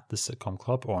at the Sitcom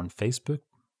Club, or on Facebook,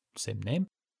 same name.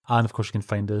 And of course, you can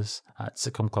find us at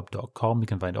sitcomclub.com. You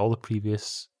can find all the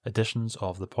previous editions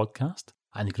of the podcast.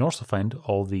 And you can also find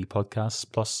all the podcasts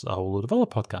plus a whole load of other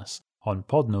podcasts on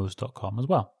podnose.com as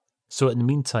well. So in the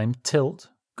meantime, Tilt.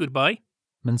 Goodbye.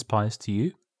 Mince pies to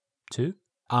you, too.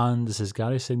 And this is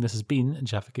Gary saying this has been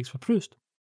Jaffa Cakes for Proust.